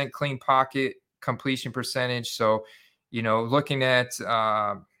 70% clean pocket completion percentage. So, looking at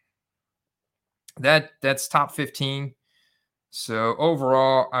that's top 15. So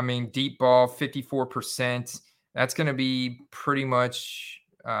overall, I mean, deep ball, 54%. That's going to be pretty much,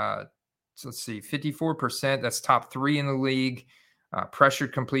 let's see, 54%. That's top 3 in the league.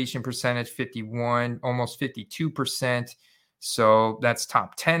 Pressured completion percentage, 51, almost 52%. So that's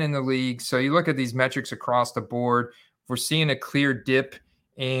top 10 in the league. So you look at these metrics across the board. We're seeing a clear dip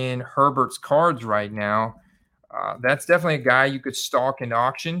in Herbert's cards right now. That's definitely a guy you could stalk in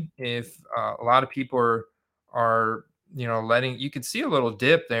auction if a lot of people are you could see a little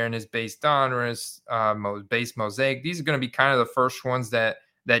dip there in his base Don or his base Mosaic. These are going to be kind of the first ones that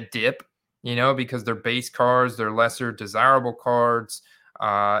dip, because they're base cards, they're lesser desirable cards.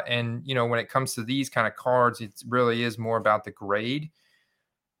 And when it comes to these kind of cards, it really is more about the grade.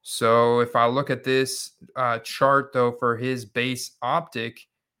 So if I look at this chart though, for his base optic,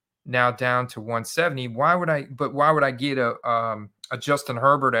 now down to 170, why would I get a Justin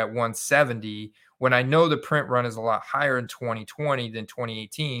Herbert at 170 when I know the print run is a lot higher in 2020 than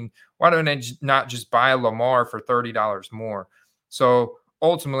 2018? Why don't I not just buy a Lamar for $30 more? So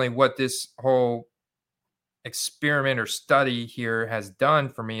ultimately, what this whole experiment or study here has done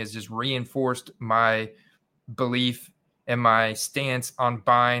for me is just reinforced my belief and my stance on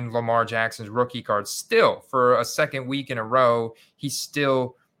buying Lamar Jackson's rookie card. Still, for a second week in a row, he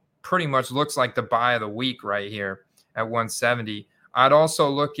still pretty much looks like the buy of the week right here at 170. I'd also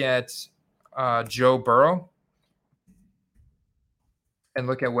look at Joe Burrow and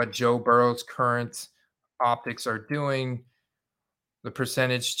look at what Joe Burrow's current optics are doing. The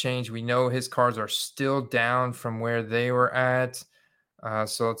percentage change, we know his cards are still down from where they were at.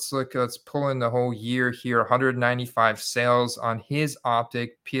 So let's pull in the whole year here. 195 sales on his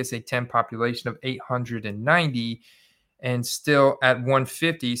optic, PSA 10 population of 890, and still at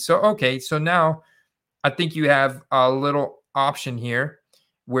 150. So, okay, so now I think you have a little option here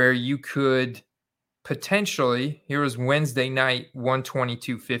where you could potentially, here was Wednesday night,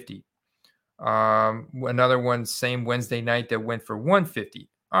 122.50. Another one, same Wednesday night, that went for 150.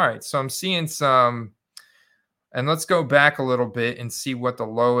 All right, so I'm seeing some, and let's go back a little bit and see what the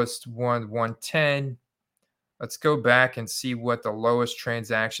lowest 110. Let's go back and see what the lowest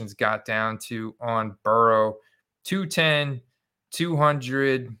transactions got down to on Burrow. 210,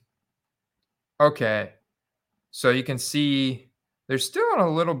 200. Okay, so you can see they're still on a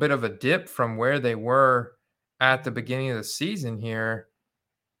little bit of a dip from where they were at the beginning of the season here.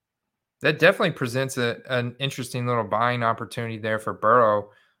 That definitely presents an interesting little buying opportunity there for Burrow.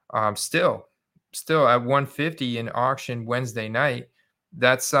 Still at 150 in auction Wednesday night.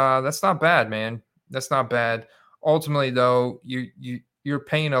 That's not bad, man. That's not bad. Ultimately, though, you're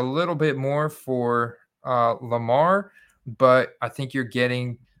paying a little bit more for Lamar, but I think you're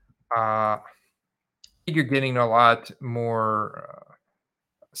getting a lot more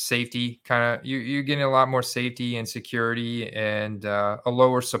safety. Kind of, you're getting a lot more safety and security and a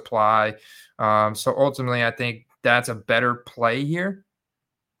lower supply. So ultimately, I think that's a better play here.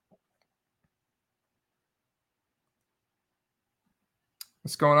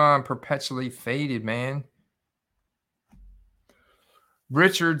 What's going on? Perpetually faded, man.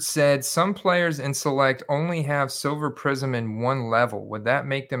 Richard said some players in Select only have Silver Prism in one level. Would that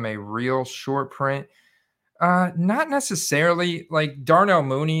make them a real short print? Not necessarily. Like Darnell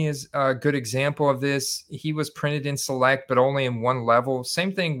Mooney is a good example of this. He was printed in select, but only in one level.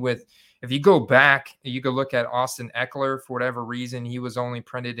 Same thing with if you go back, you could look at Austin Eckler. For whatever reason, he was only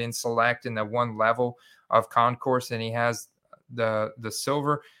printed in select in the one level of concourse, and he has the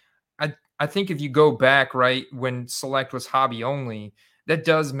silver. I think if you go back right when select was hobby only, that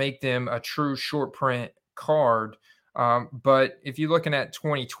does make them a true short print card. But if you're looking at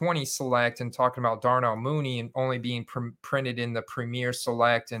 2020 select and talking about Darnell Mooney and only being printed in the Premier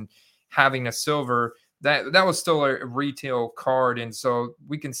Select and having a silver, that was still a retail card, and so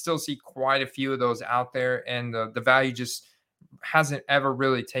we can still see quite a few of those out there, and the value just hasn't ever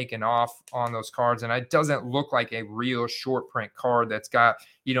really taken off on those cards, and it doesn't look like a real short print card that's got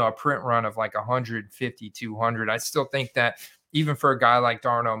a print run of like 150 200. I still think that even for a guy like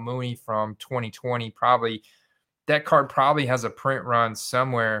Darnell Mooney from 2020, probably that card probably has a print run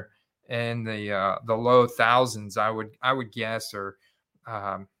somewhere in the low thousands, I would guess, or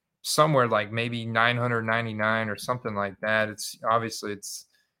somewhere like maybe 999 or something like that. It's obviously it's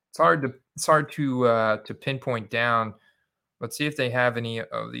hard to pinpoint down. Let's see if they have any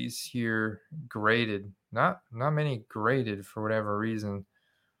of these here graded. Not many graded for whatever reason.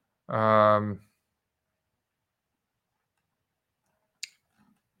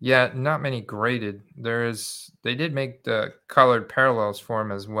 Yeah, not many graded. They did make the colored parallels for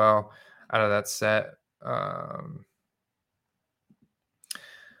him as well out of that set.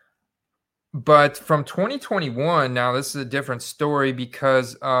 But from 2021, now this is a different story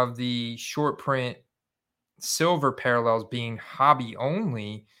because of the short print silver parallels being hobby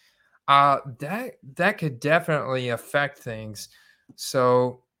only. That could definitely affect things.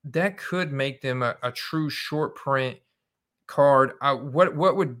 So that could make them a true short print card. What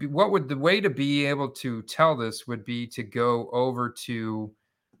would the way to be able to tell this would be to go over to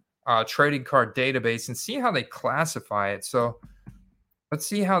trading card database and see how they classify it. So let's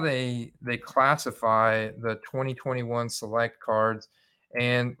see how they classify the 2021 select cards,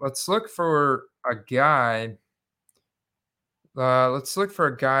 and let's look for a guy. Let's look for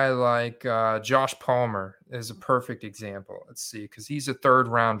a guy like Josh Palmer is a perfect example. Let's see, because he's a third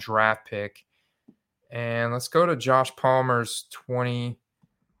round draft pick. And let's go to Josh Palmer's 21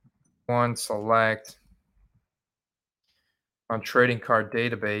 select on trading card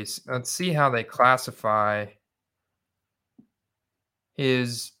database. Let's see how they classify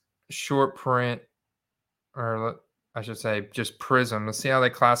his short print, or I should say just prism. Let's see how they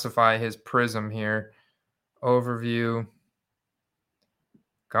classify his prism here. Overview.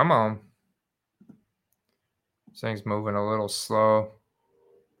 Come on. This thing's moving a little slow.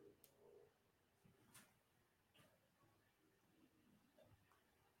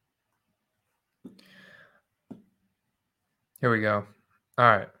 Here we go. All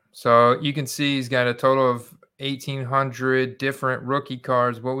right. So you can see he's got a total of 1,800 different rookie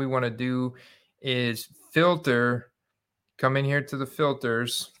cards. What we want to do is filter. Come in here to the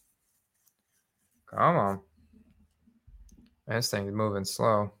filters. Come on. This thing's moving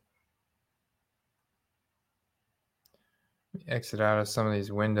slow. Exit out of some of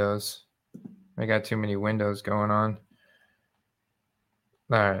these windows. I got too many windows going on.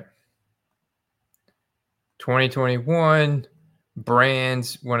 All right. 2021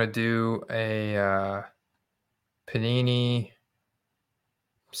 brands want to do a Panini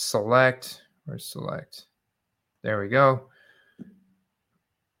select or select. There we go.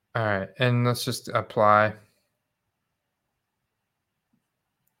 All right. And let's just apply.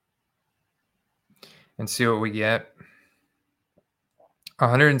 And see what we get.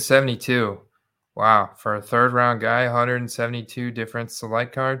 172. Wow. For a third round guy, 172 different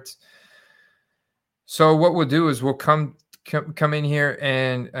select cards. So what we'll do is we'll come in here,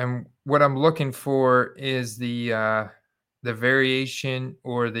 and what I'm looking for is the variation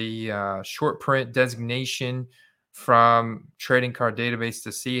or the short print designation from trading card database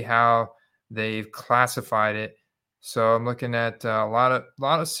to see how they've classified it. So I'm looking at a lot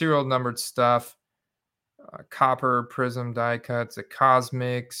of serial numbered stuff. Copper, Prism, die cuts, the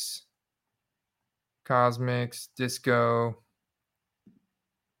Cosmics, Disco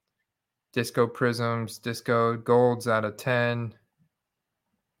Prisms, Disco Golds out of 10.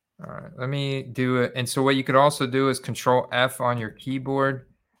 All right, let me do it. And so what you could also do is Control F on your keyboard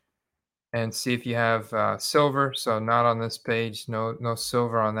and see if you have silver. So not on this page, no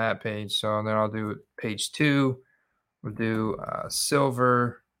silver on that page. So then I'll do page 2. We'll do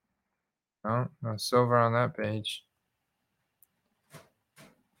silver. Oh, no silver on that page.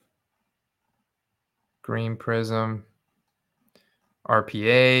 Green Prism.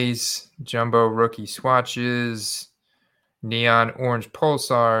 RPAs, Jumbo Rookie Swatches, Neon Orange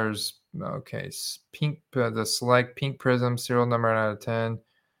Pulsars, Okay, pink, the select pink prism, serial number out of 10.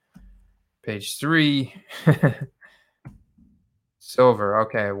 Page 3. Silver.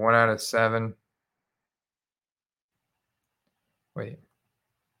 Okay, 1 out of 7. Wait.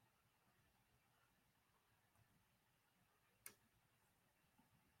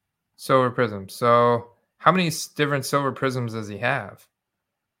 Silver prism. So, how many different silver prisms does he have?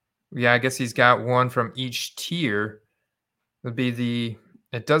 Yeah, I guess he's got one from each tier. Would be the.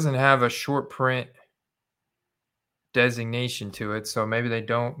 It doesn't have a short print designation to it, so maybe they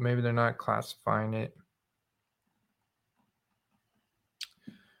don't. Maybe they're not classifying it.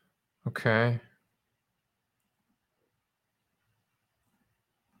 Okay.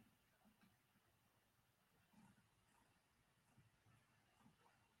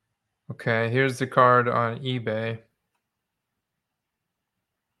 Okay, here's the card on eBay.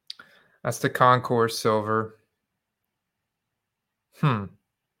 That's the Concourse silver. Hmm.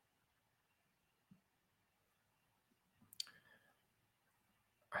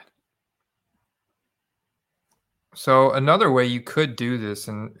 So another way you could do this,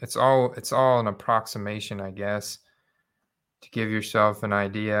 and it's all an approximation, I guess, to give yourself an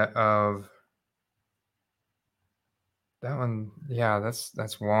idea of that one. Yeah, that's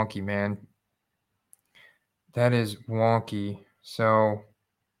wonky, man. That is wonky. So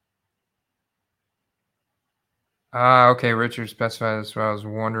okay, Richard specified this. What I was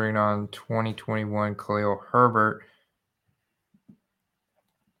wondering on 2021 Khalil Herbert.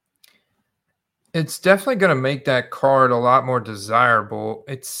 It's definitely going to make that card a lot more desirable.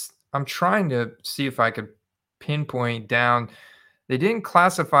 I'm trying to see if I could pinpoint down. They didn't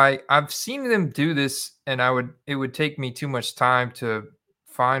classify. I've seen them do this, and it would take me too much time to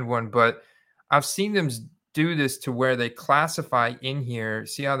find one, but I've seen them do this to where they classify in here.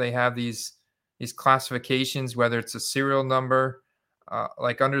 See how they have these classifications, whether it's a serial number,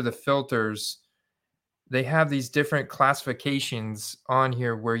 like under the filters, they have these different classifications on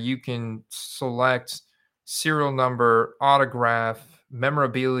here where you can select serial number, autograph,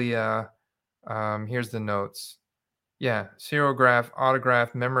 memorabilia. Here's the notes. Yeah, seriograph,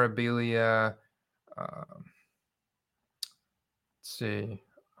 autograph, memorabilia. Let's see.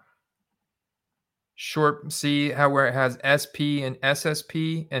 Short, see how where it has SP and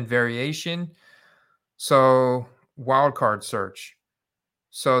SSP and variation. So wildcard search.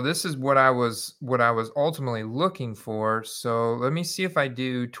 So this is what I was ultimately looking for. So let me see if I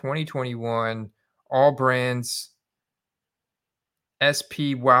do 2021 all brands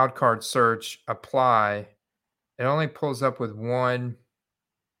SP wildcard search apply. It only pulls up with one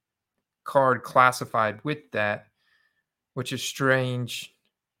card classified with that, which is strange.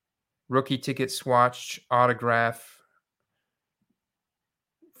 Rookie ticket swatch autograph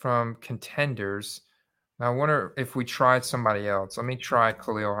from contenders. Now I wonder if we tried somebody else. Let me try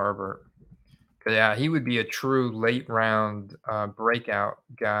Khalil Herbert. Yeah, he would be a true late round breakout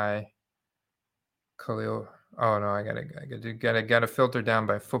guy. Khalil. Oh no, I gotta filter down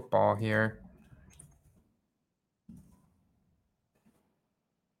by football here.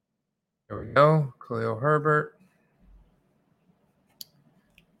 There we go. Khalil Herbert.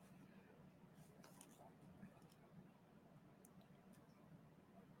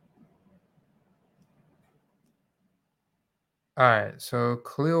 All right, so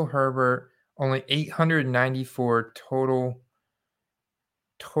Khalil Herbert only 894 total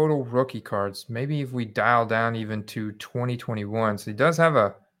rookie cards. Maybe if we dial down even to 2021, so he does have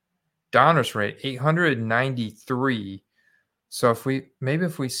a Donruss rate 893. So if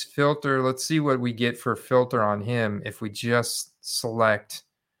we filter, let's see what we get for filter on him if we just select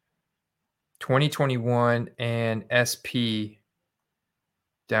 2021 and SP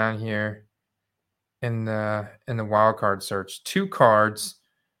down here in the wildcard search. Two cards,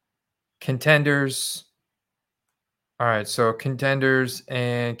 contenders. All right, so contenders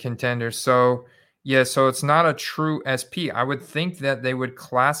and contenders. So yeah, so it's not a true SP. I would think that they would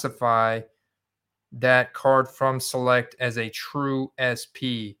classify that card from select as a true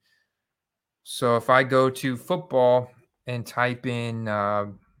SP. So if I go to football and type in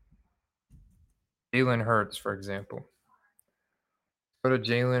Jalen Hurts, for example, go to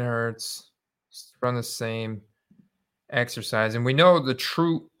Jalen Hurts, run the same exercise, and we know the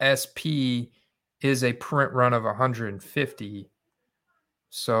true SP is a print run of 150.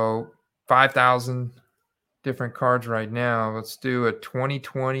 So 5,000 different cards right now. Let's do a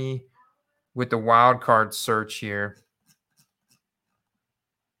 2020 with the wild card search here.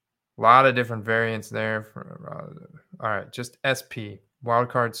 A lot of different variants there. All right, just SP.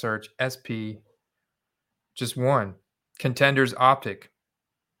 Wildcard search, SP. Just one. Contenders Optic.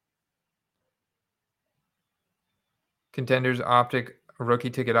 Contenders Optic a rookie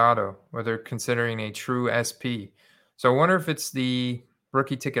ticket auto, where they're considering a true SP. So I wonder if it's the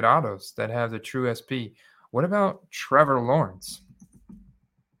rookie ticket autos that have the true SP. What about Trevor Lawrence?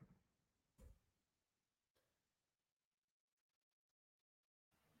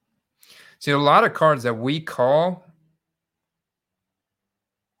 See, a lot of cards that we call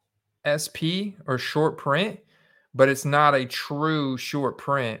SP or short print, but it's not a true short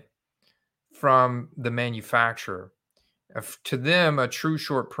print from the manufacturer. If to them, a true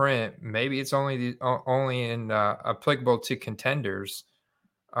short print, maybe it's only in applicable to contenders,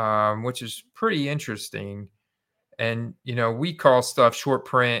 which is pretty interesting. And we call stuff short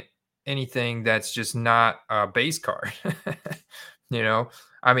print anything that's just not a base card. you know,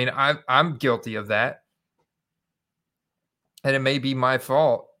 I mean, I'm guilty of that, and it may be my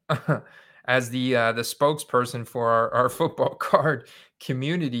fault as the spokesperson for our football card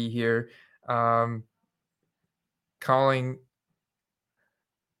community here, um, calling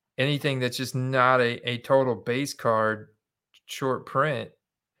anything that's just not a total base card short print,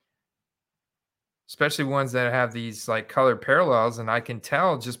 especially ones that have these like color parallels. And I can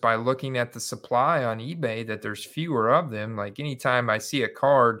tell just by looking at the supply on eBay that there's fewer of them. Like anytime I see a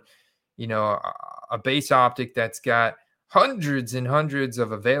card, a base optic that's got hundreds and hundreds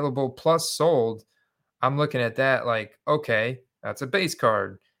of available plus sold, I'm looking at that like, okay, that's a base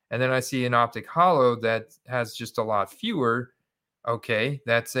card. And then I see an optic holo that has just a lot fewer. Okay,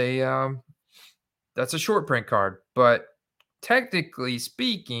 that's a short print card. But technically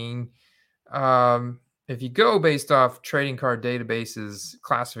speaking, if you go based off trading card databases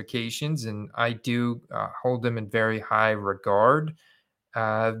classifications, and I do hold them in very high regard,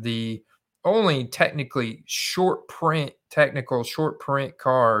 the only technical short print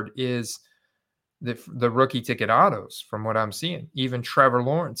card is the rookie ticket autos from what I'm seeing, even Trevor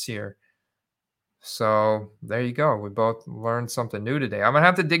Lawrence here. So there you go. We both learned something new today. I'm gonna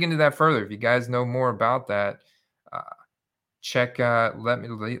have to dig into that further. If you guys know more about that, uh,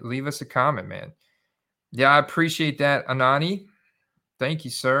 leave us a comment, man. Yeah, I appreciate that, Anani. Thank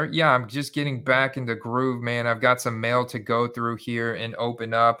you, sir. Yeah, I'm just getting back in the groove, man. I've got some mail to go through here and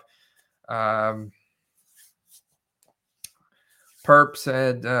open up. Um,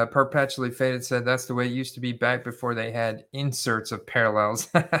 Perpetually Faded said that's the way it used to be back before they had inserts of parallels.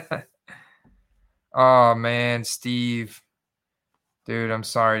 Oh man, Steve. Dude, I'm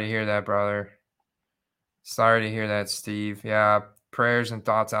sorry to hear that, brother. Sorry to hear that, Steve. Yeah, prayers and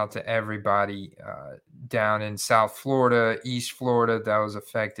thoughts out to everybody down in South Florida, East Florida that was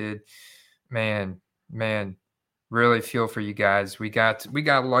affected. Man, really feel for you guys. We got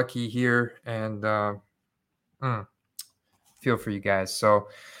lucky here, and feel for you guys. So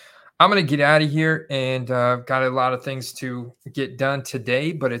I'm gonna get out of here, and got a lot of things to get done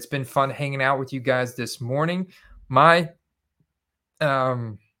today. But it's been fun hanging out with you guys this morning.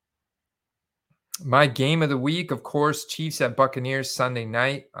 Um, my game of the week, of course, Chiefs at Buccaneers Sunday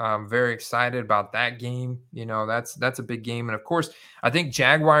night. I'm very excited about that game. That's a big game. And of course, I think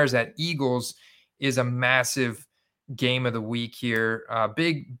Jaguars at Eagles is a massive game of the week here.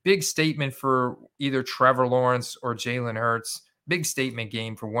 Big statement for either Trevor Lawrence or Jalen Hurts. Big statement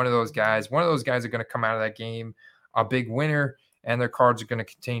game for one of those guys. One of those guys are going to come out of that game a big winner, and their cards are going to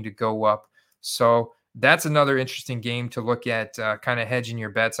continue to go up. So that's another interesting game to look at, kind of hedging your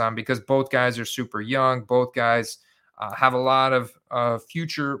bets on, because both guys are super young. Both guys have a lot of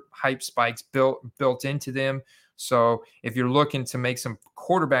future hype spikes built into them. So if you're looking to make some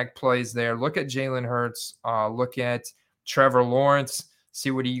quarterback plays there, look at Jalen Hurts, look at Trevor Lawrence,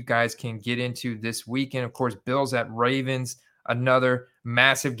 see what you guys can get into this weekend. Of course, Bills at Ravens, another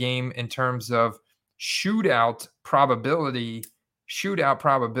massive game in terms of shootout probability.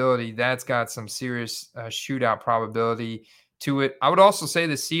 That's got some serious shootout probability to it. I would also say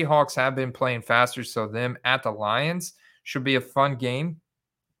the Seahawks have been playing faster, so them at the Lions should be a fun game.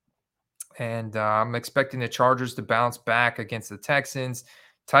 And I'm expecting the Chargers to bounce back against the Texans.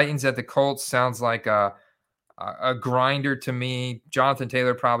 Titans at the Colts sounds like a grinder to me. Jonathan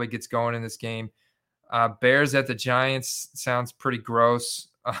Taylor probably gets going in this game. Bears at the Giants sounds pretty gross,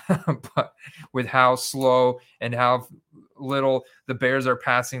 but with how slow and how little the Bears are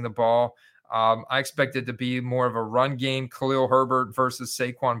passing the ball. I expect it to be more of a run game, Khalil Herbert versus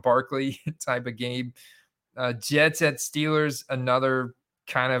Saquon Barkley type of game. Jets at Steelers, another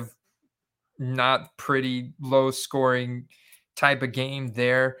kind of not pretty low scoring type of game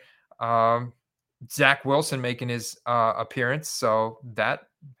there. Zach Wilson making his appearance. So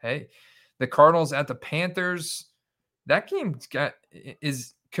hey, the Cardinals at the Panthers, that game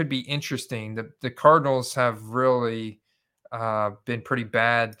could be interesting. The Cardinals have really been pretty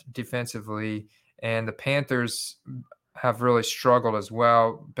bad defensively, and the Panthers have really struggled as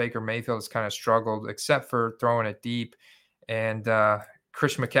well. Baker Mayfield has kind of struggled, except for throwing it deep. And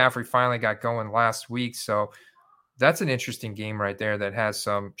Christian McCaffrey finally got going last week. So that's an interesting game right there that has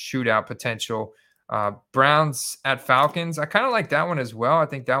some shootout potential. Browns at Falcons. I kind of like that one as well. I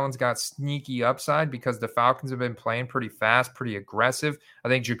think that one's got sneaky upside because the Falcons have been playing pretty fast, pretty aggressive. I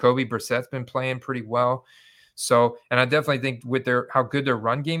think Jacoby Brissett's been playing pretty well. So, and I definitely think with how good their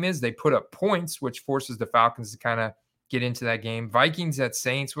run game is, they put up points, which forces the Falcons to kind of get into that game. Vikings at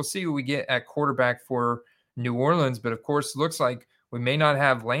Saints. We'll see who we get at quarterback for New Orleans, but of course, looks like we may not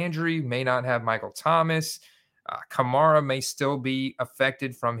have Landry, may not have Michael Thomas. Kamara may still be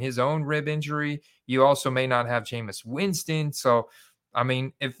affected from his own rib injury. You also may not have Jameis Winston. So, I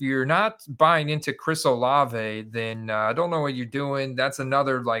mean, if you're not buying into Chris Olave, then I don't know what you're doing. That's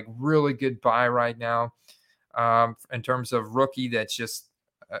another like really good buy right now in terms of rookie that's just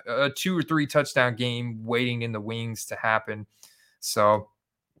a 2 or 3 touchdown game waiting in the wings to happen. So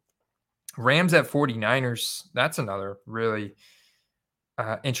Rams at 49ers, that's another really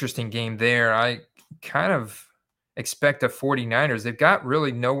interesting game there. I kind of expect the 49ers. They've got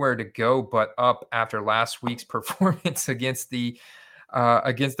really nowhere to go but up after last week's performance against the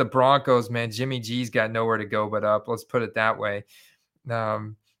Broncos, man. Jimmy G's got nowhere to go but up. Let's put it that way.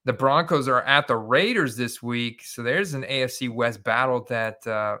 The Broncos are at the Raiders this week, so there's an AFC West battle that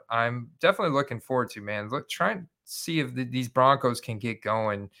I'm definitely looking forward to, man. Try and see if these Broncos can get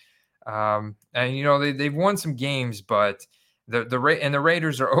going. And you know they've won some games, but the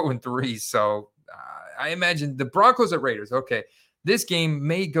Raiders are 0-3, so I imagine the Broncos at Raiders. Okay, this game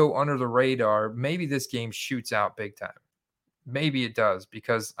may go under the radar. Maybe this game shoots out big time. Maybe it does,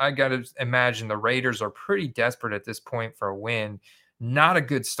 because I got to imagine the Raiders are pretty desperate at this point for a win. Not a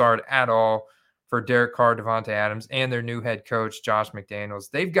good start at all for Derek Carr, Devontae Adams, and their new head coach, Josh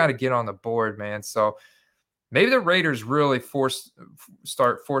McDaniels. They've got to get on the board, man. So maybe the Raiders really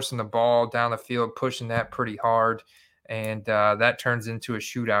start forcing the ball down the field, pushing that pretty hard, and that turns into a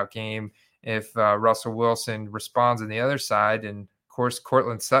shootout game if Russell Wilson responds on the other side. And, of course,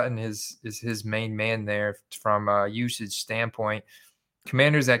 Courtland Sutton is his main man there from a usage standpoint.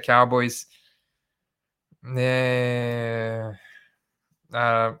 Commanders at Cowboys. Not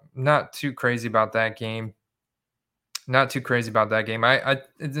too crazy about that game.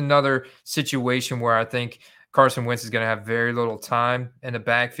 It's another situation where I think Carson Wentz is going to have very little time in the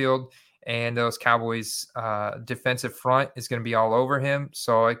backfield, and those Cowboys defensive front is going to be all over him.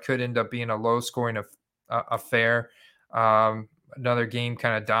 So it could end up being a low scoring affair. Another game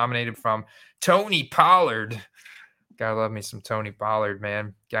kind of dominated from Tony Pollard. Gotta love me some Tony Pollard,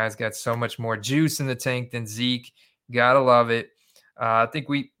 man. Guy's got so much more juice in the tank than Zeke. Gotta love it. I think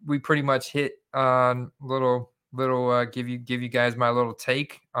we pretty much hit on give you guys my little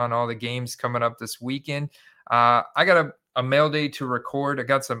take on all the games coming up this weekend. I got a mail day to record. I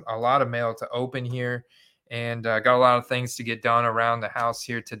got a lot of mail to open here, and got a lot of things to get done around the house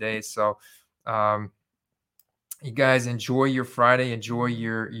here today. So you guys enjoy your Friday, enjoy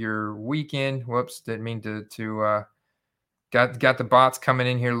your weekend. Whoops, didn't mean to Got the bots coming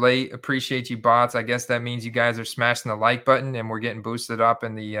in here late. Appreciate you, bots. I guess that means you guys are smashing the like button and we're getting boosted up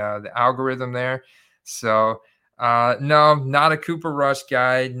in the algorithm there. So no, not a Cooper Rush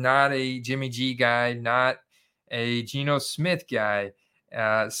guy, not a Jimmy G guy, not a Geno Smith guy.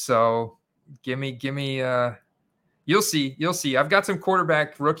 So give me. You'll see. I've got some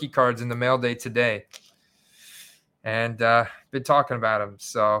quarterback rookie cards in the mail day today, and been talking about them.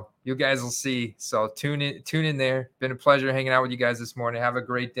 So you guys will see. So tune in there. Been a pleasure hanging out with you guys this morning. Have a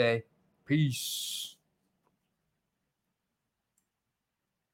great day. Peace.